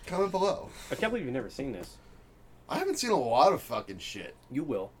this, it. Comment below. I can't believe you've never seen this. I haven't seen a lot of fucking shit. You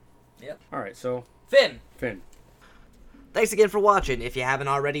will. Yep. All right, so Finn. Finn. Thanks again for watching. If you haven't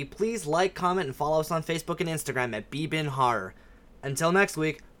already, please like, comment, and follow us on Facebook and Instagram at BBin Horror. Until next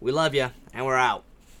week, we love you, and we're out.